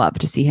like love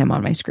to see him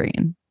on my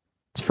screen.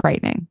 It's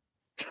frightening.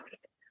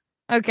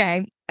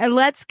 Okay,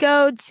 let's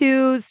go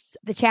to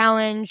the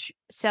challenge.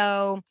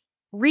 So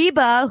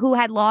Reba, who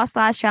had lost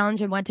last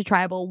challenge and went to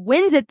tribal,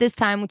 wins it this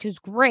time, which is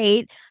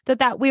great.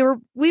 That we were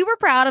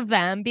proud of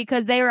them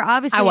because they were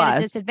obviously at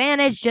a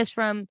disadvantage just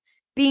from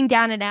being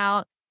down and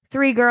out.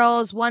 3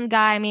 girls, 1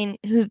 guy. I mean,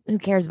 who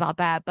cares about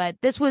that? But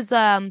this was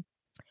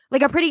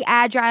like a pretty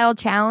agile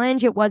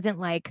challenge. It wasn't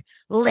like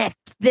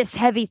lift this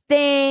heavy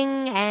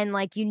thing and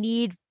like you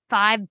need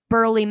 5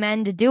 burly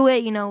men to do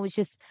it. You know, it was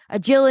just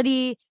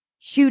agility,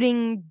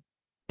 shooting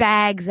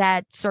bags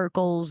at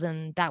circles,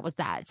 and that was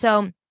that.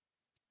 So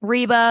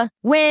Reba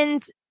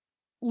wins.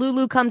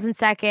 Lulu comes in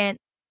second.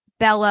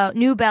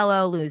 New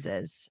Bello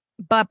loses.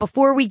 But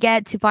before we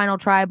get to final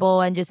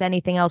tribal and just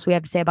anything else we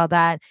have to say about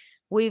that,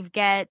 we've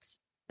get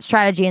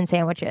strategy and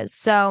sandwiches.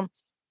 So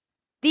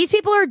these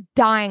people are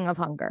dying of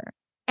hunger.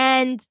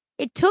 And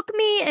it took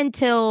me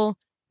until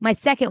my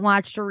second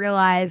watch to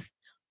realize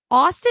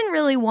Austin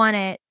really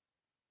wanted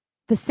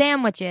the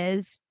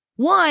sandwiches.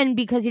 1,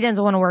 because he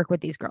doesn't want to work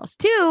with these girls.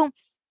 2,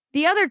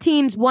 the other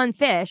teams won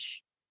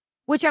fish,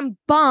 which I'm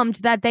bummed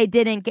that they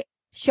didn't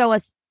show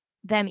us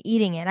them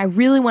eating it. I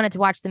really wanted to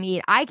watch them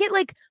eat. I get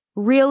like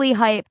really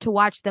hyped to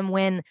watch them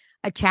win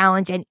a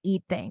challenge and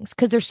eat things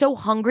because they're so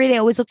hungry. They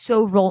always look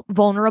so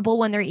vulnerable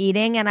when they're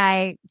eating, and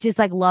I just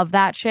like love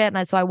that shit.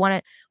 And so I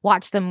want to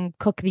watch them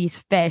cook these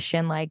fish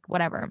and like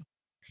whatever.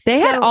 They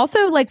had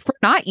also like for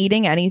not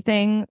eating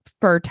anything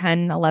for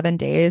 10, 11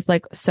 days,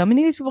 like so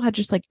many of these people had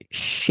just like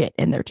shit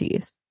in their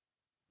teeth.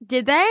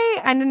 Did they?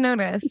 I didn't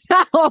notice.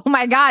 Oh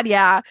my God.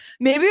 Yeah.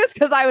 Maybe it's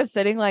because I was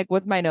sitting like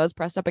with my nose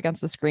pressed up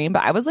against the screen,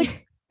 but I was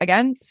like,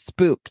 again,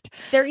 spooked.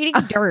 They're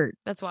eating dirt.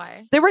 That's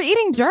why. They were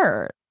eating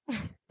dirt.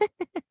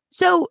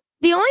 So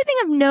the only thing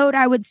of note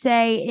I would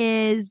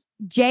say is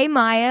J.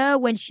 Maya,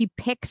 when she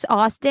picks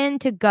Austin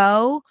to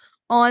go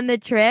on the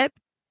trip,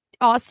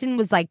 Austin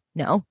was like,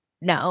 no,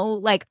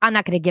 like I'm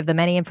not going to give them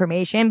any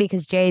information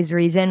because Jay's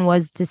reason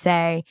was to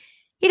say,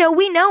 you know,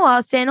 we know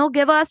Austin, he'll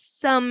give us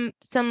some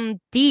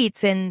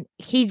deets, and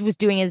he was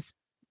doing his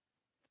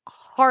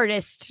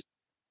hardest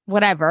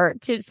whatever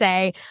to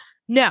say,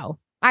 no,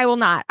 I will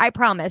not. I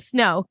promise.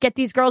 No, get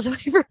these girls away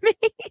from me.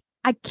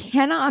 I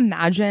cannot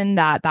imagine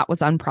that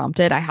was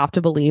unprompted. I have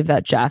to believe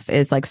that Jeff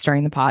is like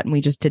stirring the pot and we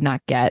just did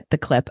not get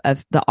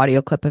the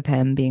audio clip of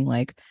him being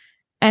like,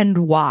 and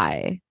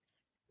why?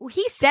 Well,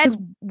 he says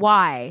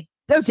why.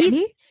 Oh, did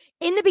he?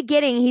 In the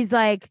beginning, he's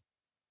like,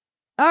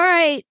 all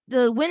right,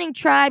 the winning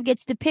tribe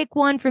gets to pick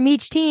one from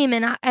each team,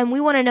 and we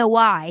want to know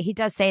why. He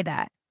does say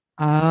that.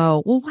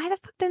 Oh, well, why the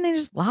fuck didn't they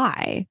just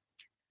lie?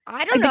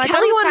 I don't know. The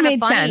Kelly one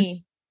made sense.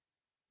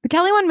 The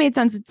Kelly one made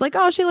sense. It's like,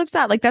 oh, she looks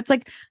sad. Like, that's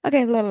like,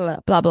 okay, blah, blah,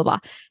 blah, blah, blah.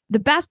 The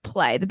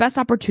best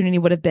opportunity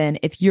would have been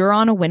if you're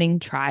on a winning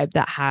tribe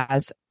that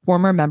has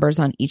former members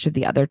on each of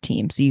the other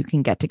teams, so you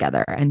can get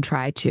together and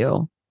try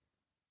to,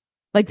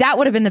 like, that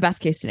would have been the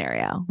best case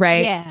scenario,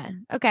 right? Yeah.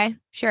 Okay.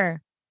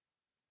 Sure.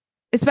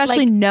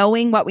 Especially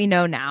knowing what we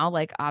know now,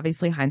 like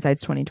obviously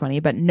hindsight's 2020,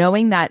 but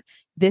knowing that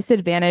this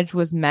advantage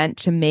was meant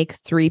to make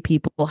 3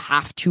 people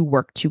have to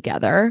work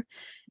together.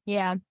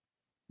 Yeah.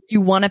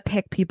 You want to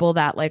pick people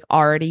that like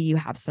already you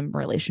have some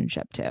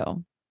relationship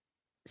to.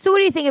 So what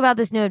do you think about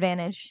this new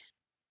advantage?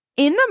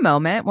 In the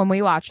moment when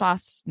we watched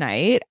last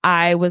night,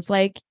 I was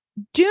like,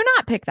 do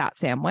not pick that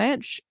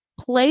sandwich.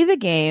 Play the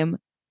game.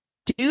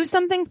 Do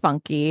something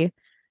funky.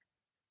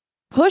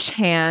 Push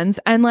hands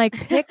and like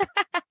pick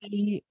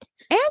the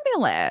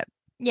amulet.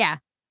 Yeah.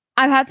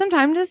 I've had some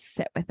time to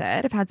sit with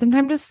it. I've had some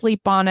time to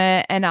sleep on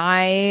it. And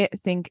I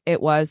think it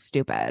was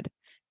stupid.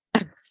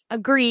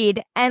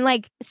 Agreed. And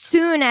like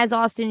soon as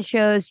Austin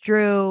shows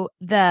Drew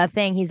the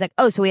thing, he's like,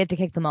 oh, so we have to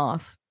kick them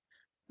off.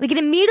 Like it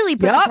immediately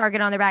puts a target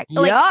on their back.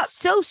 Like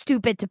so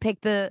stupid to pick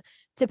the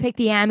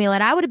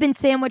amulet. I would have been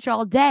sandwich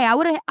all day. I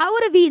would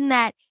have eaten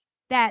that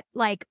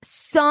like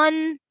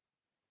sun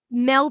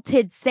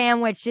melted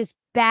sandwich, just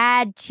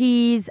bad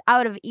cheese. I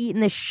would have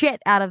eaten the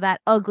shit out of that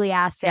ugly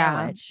ass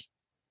sandwich.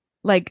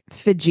 Like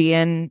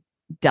Fijian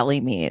deli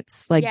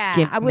meats. Like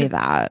give me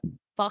that.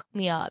 Fuck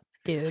me up.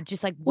 Dude,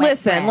 just like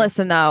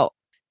listen though,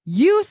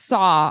 you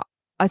saw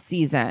a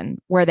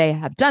season where they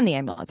have done the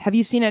amulets. Have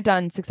you seen it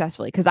done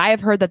successfully? Because I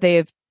have heard that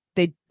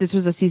this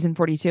was a season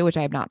 42, which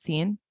I have not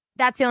seen.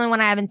 That's the only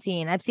one I haven't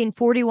seen. I've seen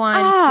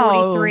 41,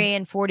 43,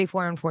 and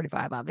 44 and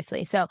 45,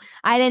 obviously. So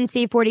I didn't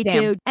see 42.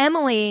 Damn.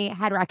 Emily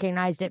had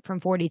recognized it from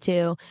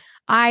 42.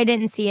 I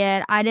didn't see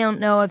it. I don't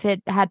know if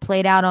it had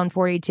played out on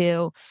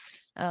 42.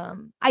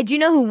 I do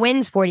know who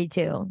wins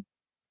 42.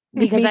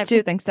 because Me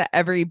too, thanks to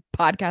every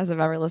podcast I've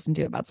ever listened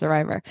to about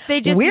Survivor.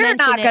 We're We're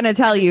not going to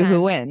tell you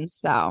who wins,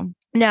 though.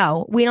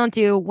 No, we don't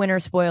do winner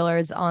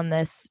spoilers on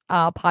this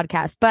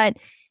podcast, but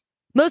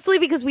mostly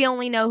because we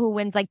only know who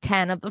wins like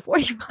 10 of the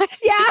 45.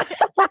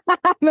 Yeah.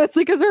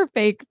 Mostly because we're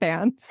fake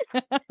fans.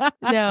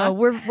 No,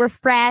 we're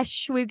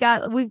fresh. We've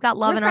got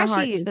love in our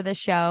hearts for this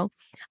show.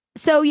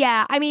 So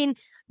yeah, I mean,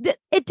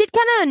 it did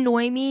kind of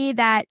annoy me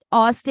that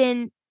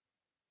Austin,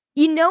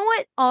 you know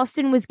what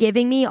Austin was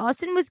giving me?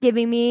 Austin was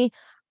giving me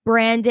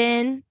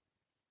Brandon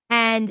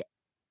and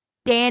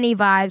Danny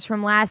vibes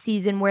from last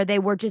season where they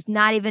were just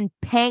not even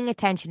paying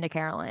attention to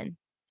Carolyn.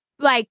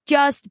 Like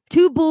just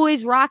two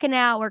boys rocking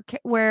out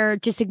where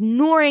just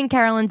ignoring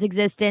Carolyn's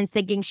existence,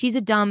 thinking she's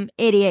a dumb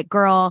idiot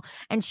girl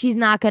and she's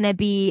not going to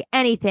be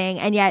anything.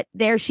 And yet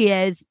there she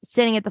is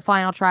sitting at the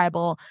final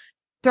tribal,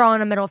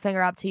 throwing a middle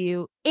finger up to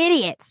you,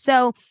 idiots.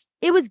 So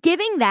it was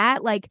giving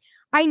that, like,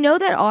 I know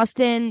that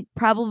Austin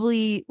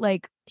probably,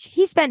 like,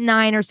 he spent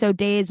 9 or so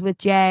days with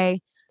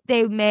Jay.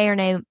 They may or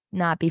may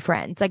not be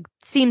friends. Like,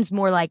 seems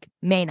more like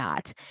may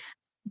not.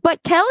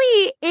 But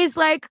Kelly is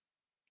like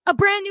a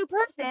brand new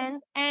person,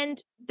 and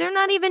they're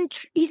not even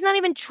he's not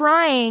even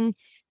trying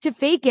to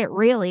fake it,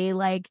 really.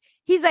 Like,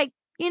 he's like,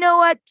 you know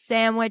what,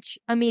 sandwich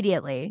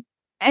immediately.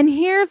 And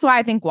here's why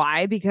I think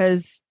why,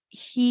 because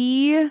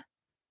he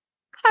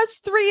has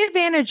 3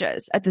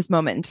 advantages at this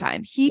moment in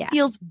time. He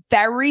feels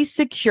very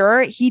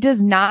secure. He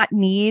does not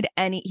need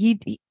any,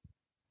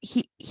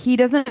 he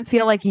doesn't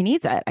feel like he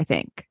needs it, I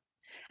think.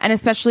 And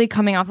especially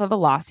coming off of a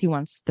loss, he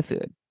wants the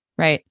food,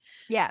 right?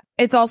 Yeah.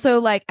 It's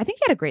also like, I think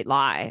he had a great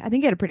lie. I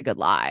think he had a pretty good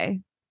lie.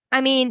 I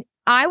mean,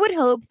 I would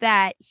hope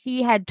that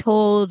he had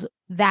told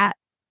that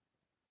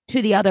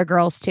to the other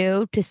girls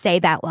too, to say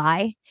that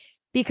lie,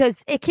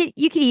 because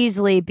you could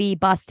easily be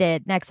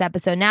busted next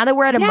episode. Now that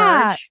we're at a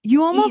merge,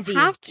 you almost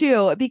have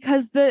to,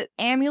 because the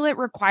amulet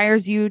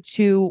requires you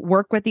to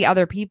work with the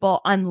other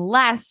people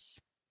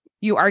unless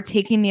you are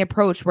taking the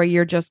approach where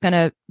you're just going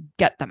to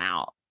get them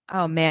out.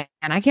 Oh man,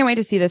 I can't wait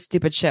to see this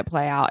stupid shit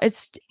play out.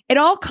 It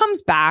all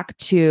comes back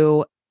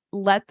to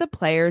let the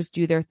players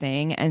do their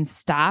thing and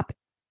stop.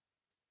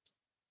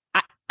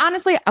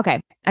 Honestly,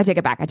 okay, I take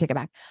it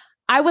back.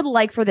 I would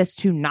like for this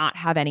to not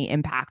have any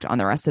impact on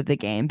the rest of the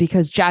game,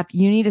 because Jeff,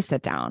 you need to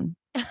sit down.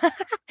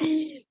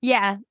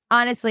 Yeah,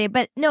 honestly,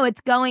 but no,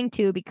 it's going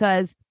to,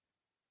 because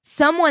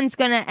someone's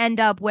going to end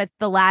up with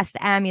the last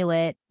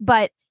amulet.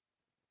 But,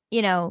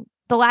 you know,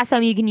 the last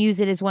time you can use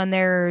it is when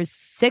there's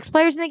 6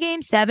 players in the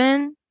game,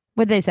 7.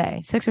 What did they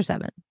say? 6 or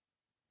 7?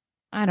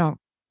 I don't.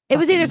 It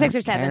was either 6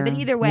 or 7, but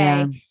either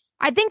way,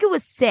 I think it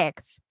was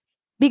 6,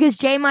 because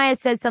J. Maya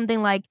said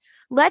something like,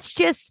 let's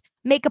just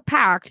make a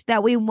pact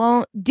that we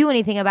won't do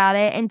anything about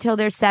it until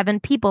there's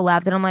 7 people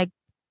left. And I'm like,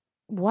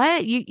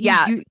 what? You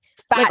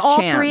like all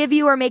 3 of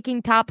you are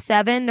making top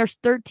 7. There's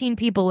 13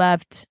 people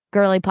left,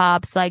 girly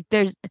pops. Like,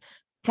 there's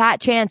fat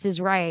chance is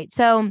right.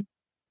 So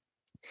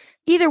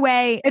either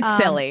way, it's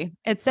silly.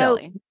 It's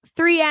silly.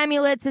 3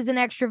 amulets is an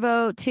extra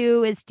vote.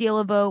 2 is steal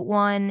a vote.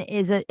 1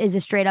 is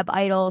a straight up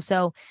idol.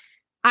 So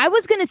I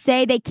was gonna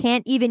say they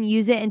can't even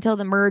use it until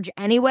the merge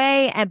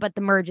anyway, but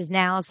the merge is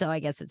now, so I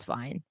guess it's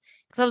fine.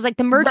 Because I was like,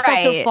 the merge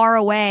felt so far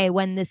away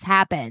when this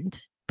happened,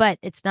 but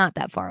it's not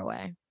that far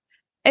away.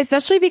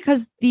 Especially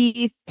because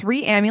the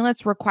 3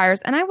 amulets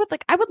requires, and I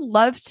would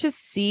love to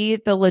see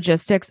the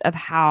logistics of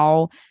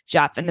how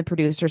Jeff and the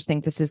producers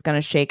think this is going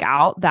to shake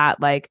out.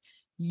 That like,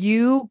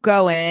 you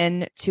go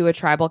in to a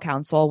tribal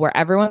council where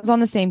everyone's on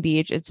the same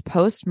beach. It's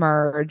post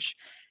merge,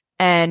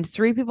 and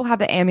 3 people have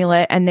the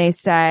amulet, and he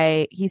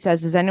says,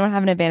 does anyone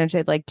have an advantage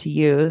they'd like to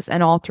use?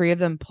 And all 3 of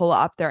them pull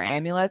up their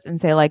amulets and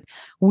say, like,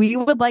 we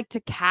would like to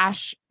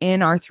cash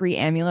in our 3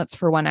 amulets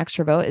for 1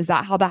 extra vote. Is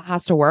that how that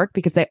has to work?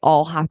 Because they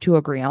all have to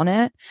agree on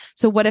it.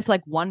 So what if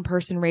like 1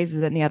 person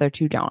raises it and the other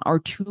 2 don't, or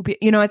 2,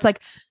 it's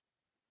like,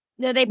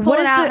 no, they pull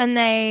it out and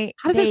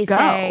how does this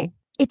go?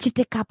 It's a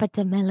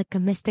decapita melica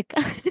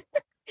mystica.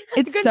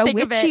 It's so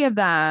witchy of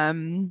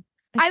them.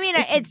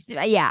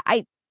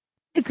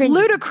 It's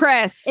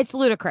ludicrous. It's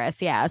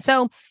ludicrous, yeah.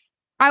 So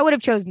I would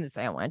have chosen the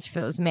sandwich if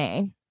it was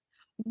me.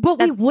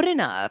 But we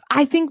wouldn't have.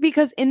 I think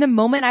because in the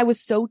moment I was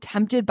so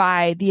tempted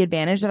by the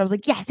advantage that I was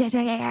like, yes,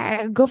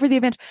 go for the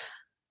advantage.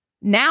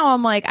 Now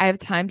I'm like, I have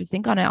time to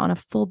think on it on a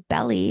full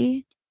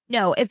belly.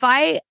 No, if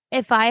I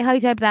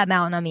hiked up that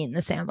mountain, I'm eating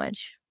the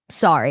sandwich.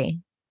 Sorry.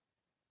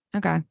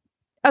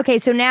 Okay,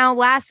 so now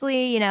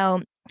lastly,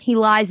 he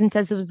lies and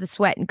says it was the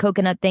sweat and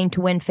coconut thing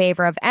to win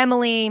favor of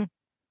Emily.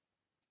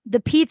 The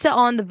pizza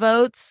on the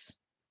votes.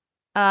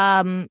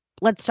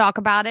 Let's talk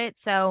about it.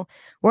 So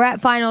we're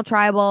at Final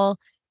Tribal,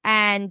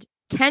 and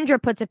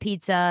Kendra puts a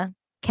pizza.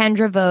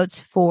 Kendra votes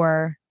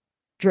for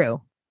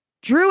Drew.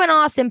 Drew and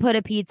Austin put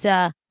a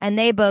pizza, and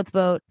they both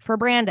vote for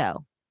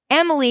Brando.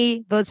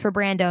 Emily votes for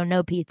Brando,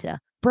 no pizza.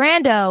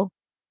 Brando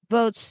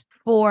votes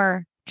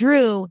for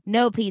Drew,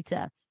 no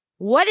pizza.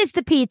 What is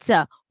the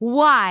pizza?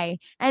 Why?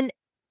 And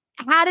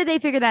how did they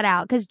figure that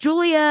out? Because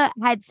Julia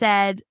had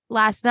said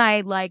last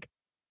night, like,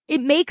 it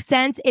makes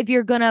sense if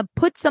you're going to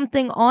put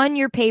something on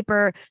your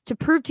paper to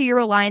prove to your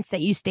alliance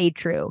that you stayed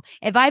true.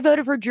 If I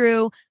voted for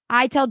Drew,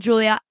 I tell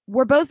Julia,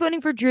 we're both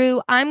voting for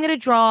Drew. I'm going to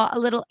draw a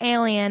little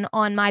alien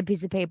on my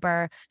piece of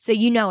paper so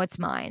you know it's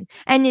mine.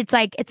 And it's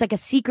like a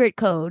secret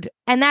code,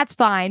 and that's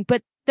fine.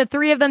 But the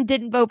three of them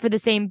didn't vote for the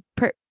same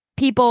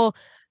people.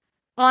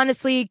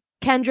 Honestly,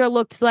 Kendra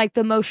looked like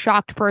the most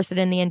shocked person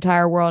in the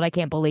entire world. I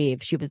can't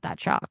believe she was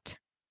that shocked.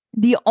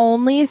 The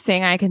only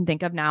thing I can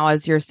think of now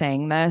as you're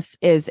saying this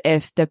is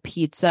if the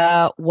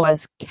pizza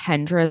was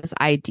Kendra's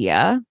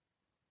idea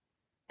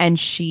and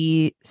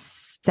she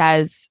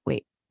says,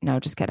 wait, no,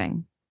 just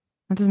kidding.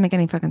 That doesn't make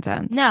any fucking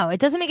sense. No,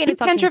 it doesn't make any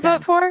fucking sense. Kendra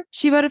vote for?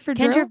 She voted for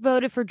Drew? Kendra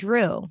voted for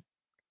Drew.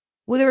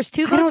 Well, there was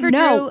 2 votes for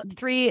Drew,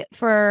 3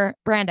 for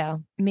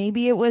Brando.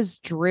 Maybe it was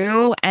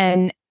Drew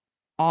and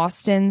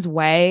Austin's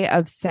way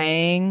of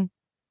saying,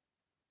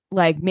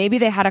 like, maybe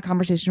they had a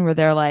conversation where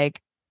they're like,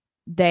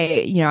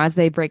 they, you know, as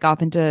they break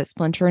off into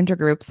splinter into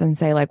groups and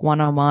say like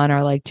 1-on-1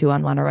 or like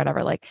 2-on-1 or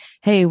whatever, like,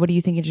 hey, what are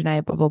you thinking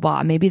tonight? Blah, blah,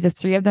 blah. Maybe the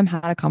 3 of them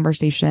had a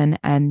conversation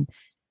and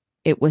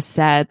it was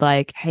said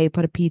like, hey,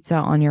 put a pizza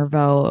on your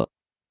vote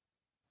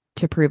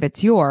to prove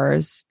it's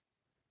yours.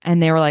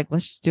 And they were like,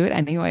 let's just do it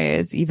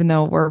anyways, even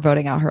though we're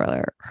voting out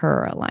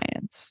her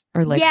alliance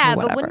or like, yeah,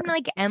 whatever. But wouldn't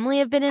like Emily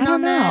have been in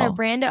on that or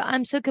Brando?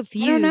 I'm so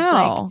confused.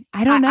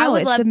 I don't know. I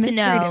would it's love a to mystery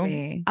know. to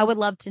me. I would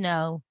love to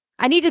know.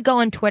 I need to go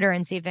on Twitter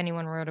and see if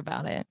anyone wrote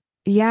about it.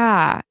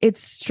 Yeah,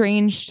 it's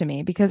strange to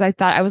me because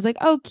I was like,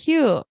 oh,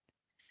 cute.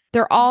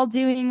 They're all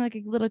doing like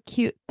a little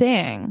cute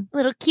thing.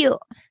 Little cute.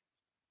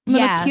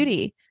 Little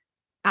cutie.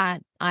 I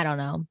don't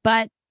know.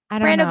 But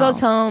Brando goes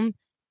home.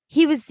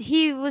 He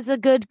was a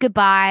good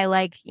goodbye.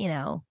 Like, you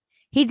know,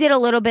 he did a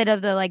little bit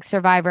of the like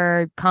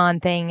Survivor con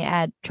thing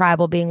at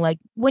Tribal, being like,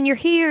 when you're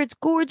here, it's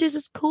gorgeous,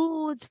 it's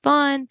cool, it's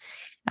fun.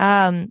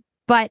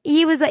 But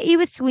he was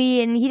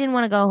sweet and he didn't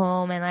want to go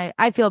home, and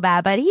I feel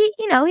bad, but he,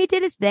 you know, he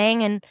did his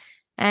thing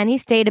and he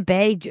stayed a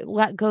bit. He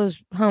goes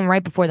home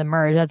right before the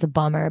merge. That's a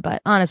bummer,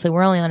 but honestly,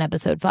 we're only on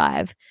episode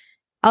 5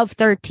 of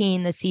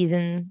 13 this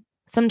season.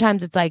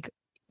 Sometimes it's like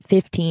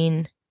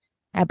 15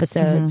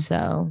 episodes,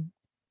 so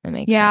that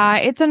makes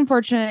sense. It's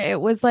unfortunate. It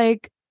was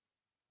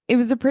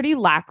a pretty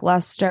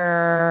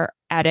lackluster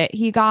edit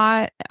he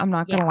got. I'm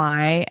not gonna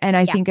lie, and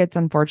I think it's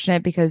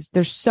unfortunate because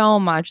there's so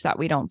much that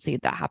we don't see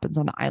that happens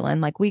on the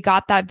island. Like, we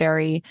got that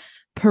very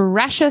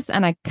precious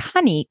and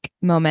iconic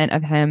moment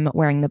of him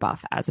wearing the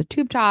buff as a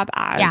tube top,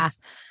 as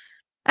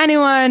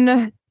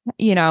anyone,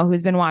 you know,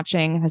 who's been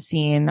watching has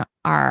seen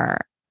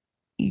our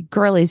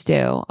girlies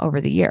do over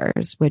the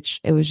years, which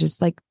it was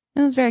just like,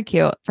 it was very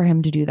cute for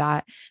him to do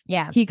that.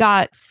 Yeah. He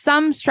got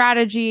some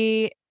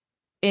strategy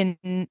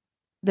in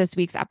this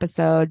week's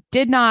episode,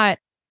 did not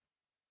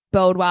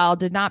bode well,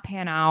 did not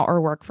pan out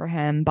or work for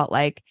him, but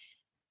like,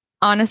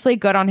 honestly,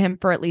 good on him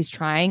for at least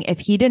trying. If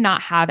he did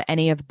not have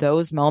any of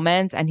those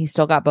moments and he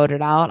still got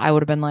voted out, I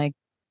would have been like,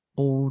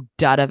 oh,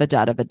 dud of a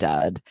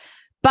dud.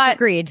 But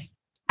agreed.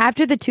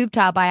 After the tube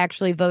top, I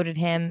actually voted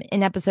him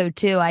in episode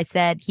 2. I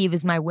said he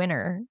was my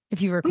winner,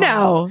 if you recall.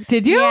 No,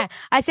 did you? Yeah,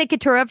 I said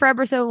Katurah for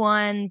episode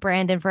 1,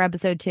 Brando for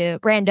episode 2,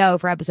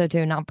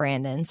 not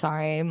Brandon.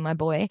 Sorry, my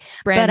boy.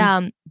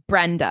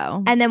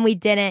 Brendo. And then we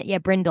didn't. Yeah,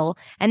 Brindle.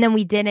 And then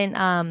we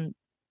didn't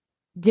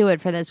do it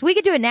for this. We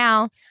could do it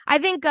now. I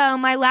think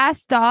my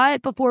last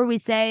thought before we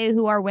say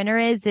who our winner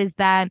is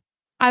that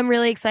I'm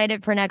really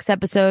excited for next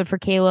episode for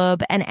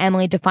Caleb and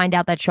Emily to find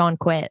out that Sean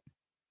quit.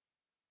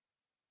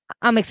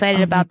 I'm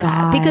excited about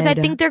that because I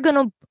think they're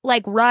gonna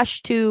like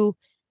rush to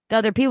the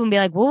other people and be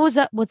like, "What was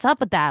up? What's up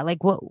with that?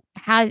 Like, what?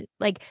 How?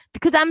 Like?"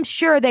 Because I'm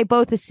sure they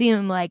both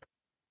assume like,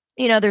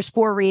 you know, there's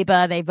 4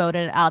 Reba. They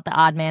voted out the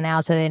odd man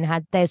out so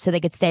they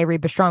could stay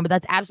Reba strong, but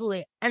that's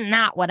absolutely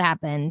not what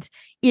happened.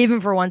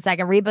 Even for 1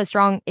 second, Reba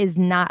strong is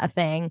not a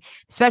thing,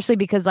 especially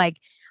because like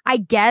I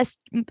guess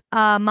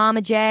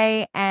Mama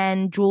J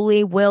and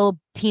Julie will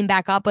team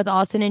back up with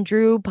Austin and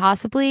Drew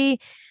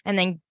possibly, and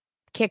then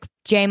kick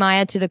J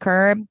Maya to the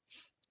curb.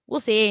 We'll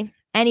see.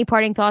 Any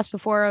parting thoughts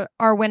before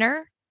our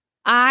winner?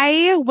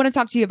 I want to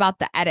talk to you about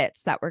the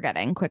edits that we're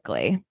getting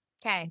quickly.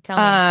 Okay,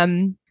 tell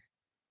me.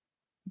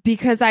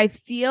 Because I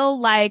feel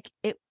like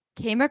it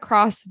came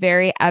across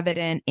very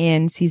evident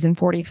in season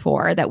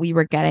 44 that we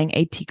were getting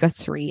a Tika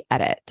 3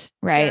 edit,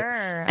 right?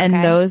 Sure, and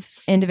okay. those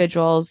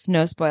individuals,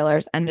 no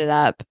spoilers, ended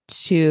up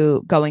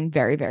to going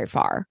very, very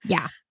far.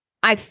 Yeah.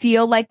 I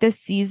feel like this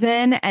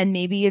season, and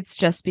maybe it's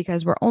just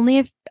because we're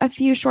only a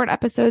few short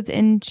episodes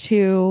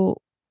into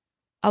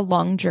a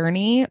long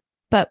journey,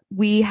 but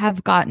we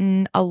have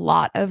gotten a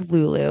lot of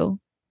Lulu.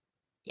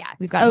 Yes.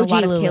 We've gotten OG a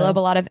lot Lulu. of Caleb, a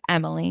lot of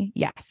Emily.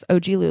 Yes,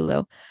 OG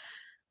Lulu.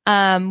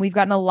 We've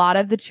gotten a lot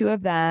of the 2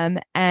 of them,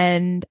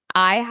 and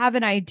I have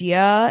an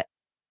idea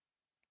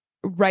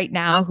right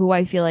now who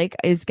I feel like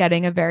is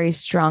getting a very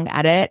strong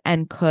edit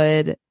and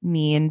could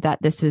mean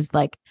that this is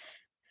like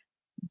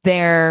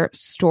their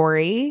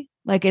story.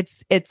 Like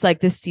it's like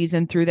this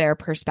season through their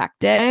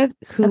perspective.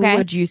 Who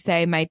would you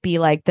say might be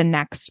like the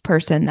next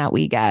person that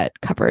we get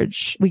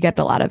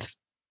a lot of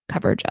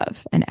coverage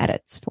of and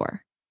edits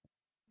for?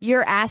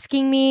 You're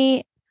asking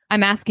me.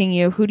 I'm asking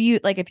you, who do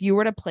you like if you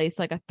were to place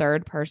like a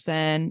third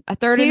person, a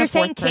third So and you're a fourth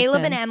saying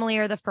Caleb person, and Emily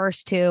are the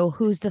first two.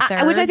 Who's the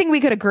third? which I think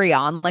we could agree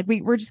on. Like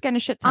we're just getting a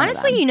shit ton of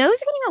Honestly, them. you know who's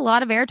getting a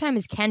lot of airtime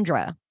is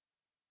Kendra.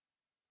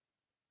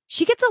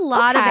 She gets a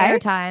lot of Okay.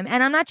 airtime,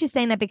 and I'm not just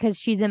saying that because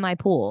she's in my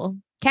pool.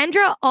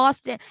 Kendra,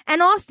 Austin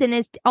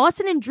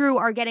and Drew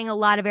are getting a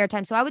lot of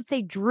airtime. So I would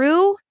say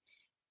Drew,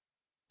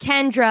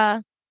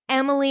 Kendra,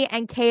 Emily,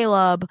 and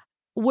Caleb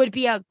would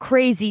be a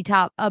crazy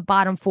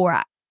bottom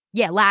four.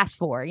 Yeah, last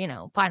four,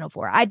 final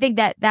four. I think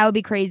that would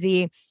be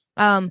crazy.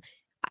 I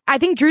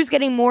think Drew's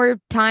getting more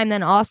time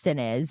than Austin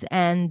is,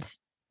 and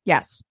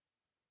Yes.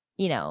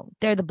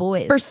 They're the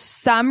boys. For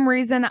some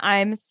reason,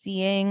 I'm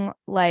seeing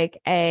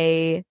like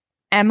a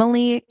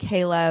Emily,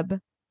 Caleb,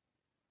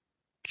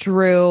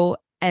 Drew,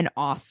 and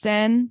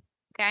Austin.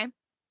 Okay.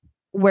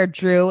 Where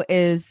Drew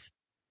is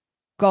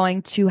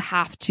going to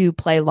have to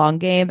play long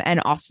game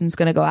and Austin's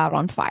going to go out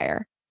on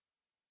fire.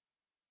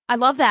 I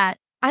love that.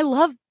 I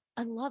love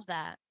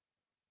that.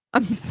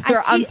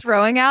 I'm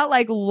throwing out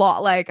like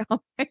I'm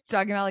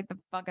talking about like the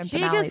fucking She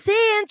finale. can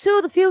see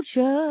into the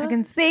future. I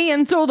can see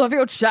into the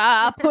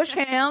future. Push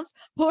hands.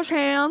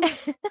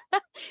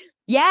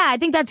 Yeah, I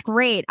think that's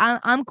great.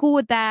 I'm cool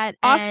with that.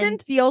 Austin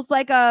And feels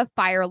like a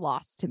fire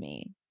loss to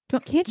me.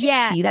 Can't you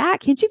see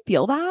that? Can't you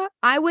feel that?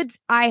 I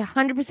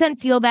 100%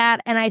 feel that.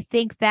 And I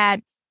think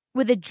that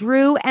with a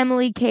Drew,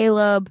 Emily,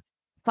 Caleb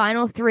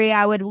final three,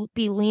 I would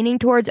be leaning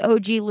towards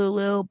OG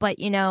Lulu. But,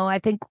 I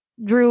think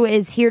Drew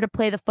is here to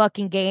play the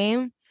fucking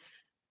game.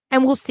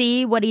 And we'll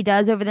see what he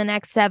does over the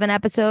next 7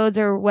 episodes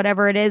or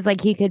whatever it is.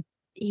 Like he could,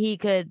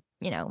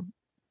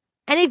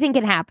 anything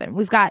can happen.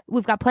 We've got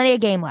plenty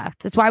of game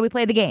left. That's why we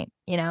play the game,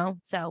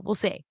 so we'll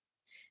see.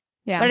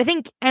 Yeah. But I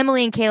think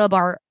Emily and Caleb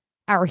are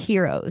our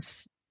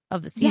heroes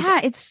of the season.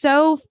 Yeah, it's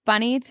so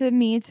funny to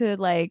me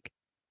to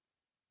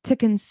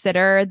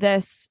consider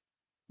this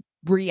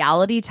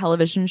reality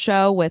television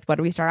show with, what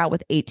do we start out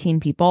with, 18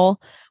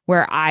 people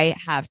where I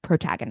have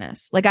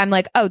protagonists. Like I'm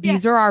like, oh,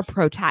 these are our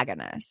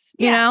protagonists,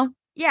 you know?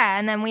 Yeah,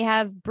 and then we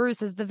have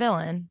Bruce as the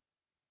villain.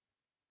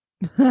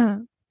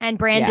 And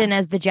Brandon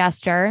as the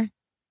jester.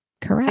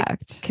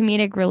 Correct.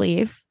 Comedic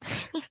relief.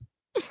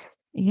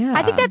 Yeah.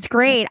 I think that's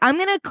great. I'm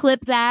going to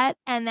clip that.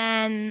 And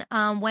then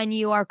when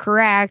you are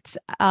correct,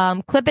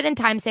 clip it and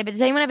timestamp it.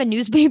 Does anyone have a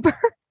newspaper?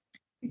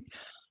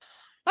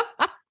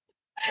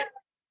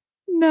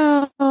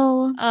 No.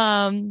 All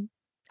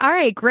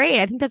right, great.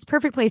 I think that's a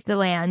perfect place to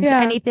land.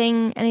 Yeah.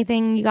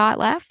 Anything you got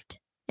left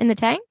in the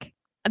tank?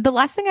 The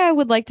last thing I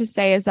would like to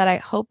say is that I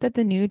hope that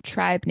the new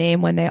tribe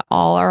name, when they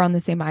all are on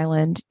the same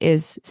island,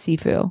 is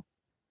Sifu.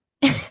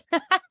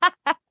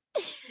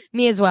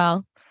 Me as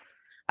well.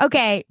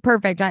 Okay,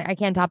 perfect. I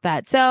can't top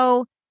that.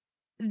 So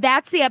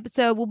that's the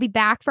episode. We'll be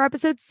back for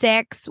episode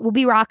 6. We'll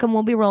be rocking,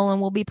 we'll be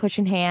rolling, we'll be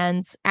pushing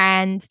hands.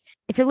 And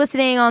if you're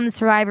listening on the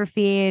Survivor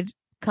feed,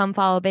 come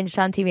follow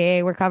Bingetown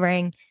TV. We're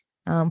covering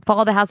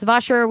Fall of the House of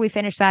Usher. We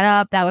finished that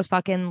up. That was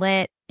fucking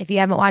lit. If you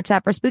haven't watched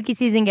that for spooky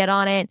season, get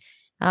on it.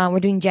 We're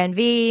doing Gen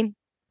V.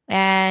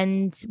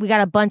 And we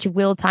got a bunch of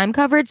Wheel of Time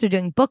coverage. They're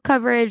doing book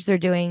coverage. They're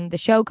doing the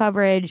show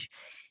coverage.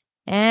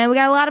 And we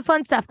got a lot of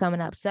fun stuff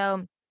coming up.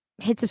 So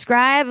hit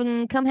subscribe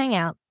and come hang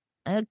out.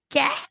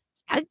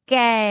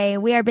 Okay.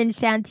 We are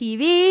Bingetown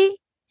TV.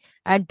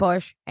 And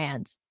push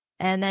hands.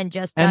 And then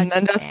just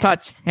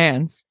touch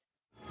hands.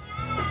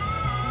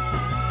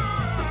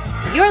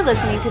 You're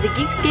listening to the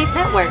Geekscape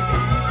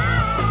Network.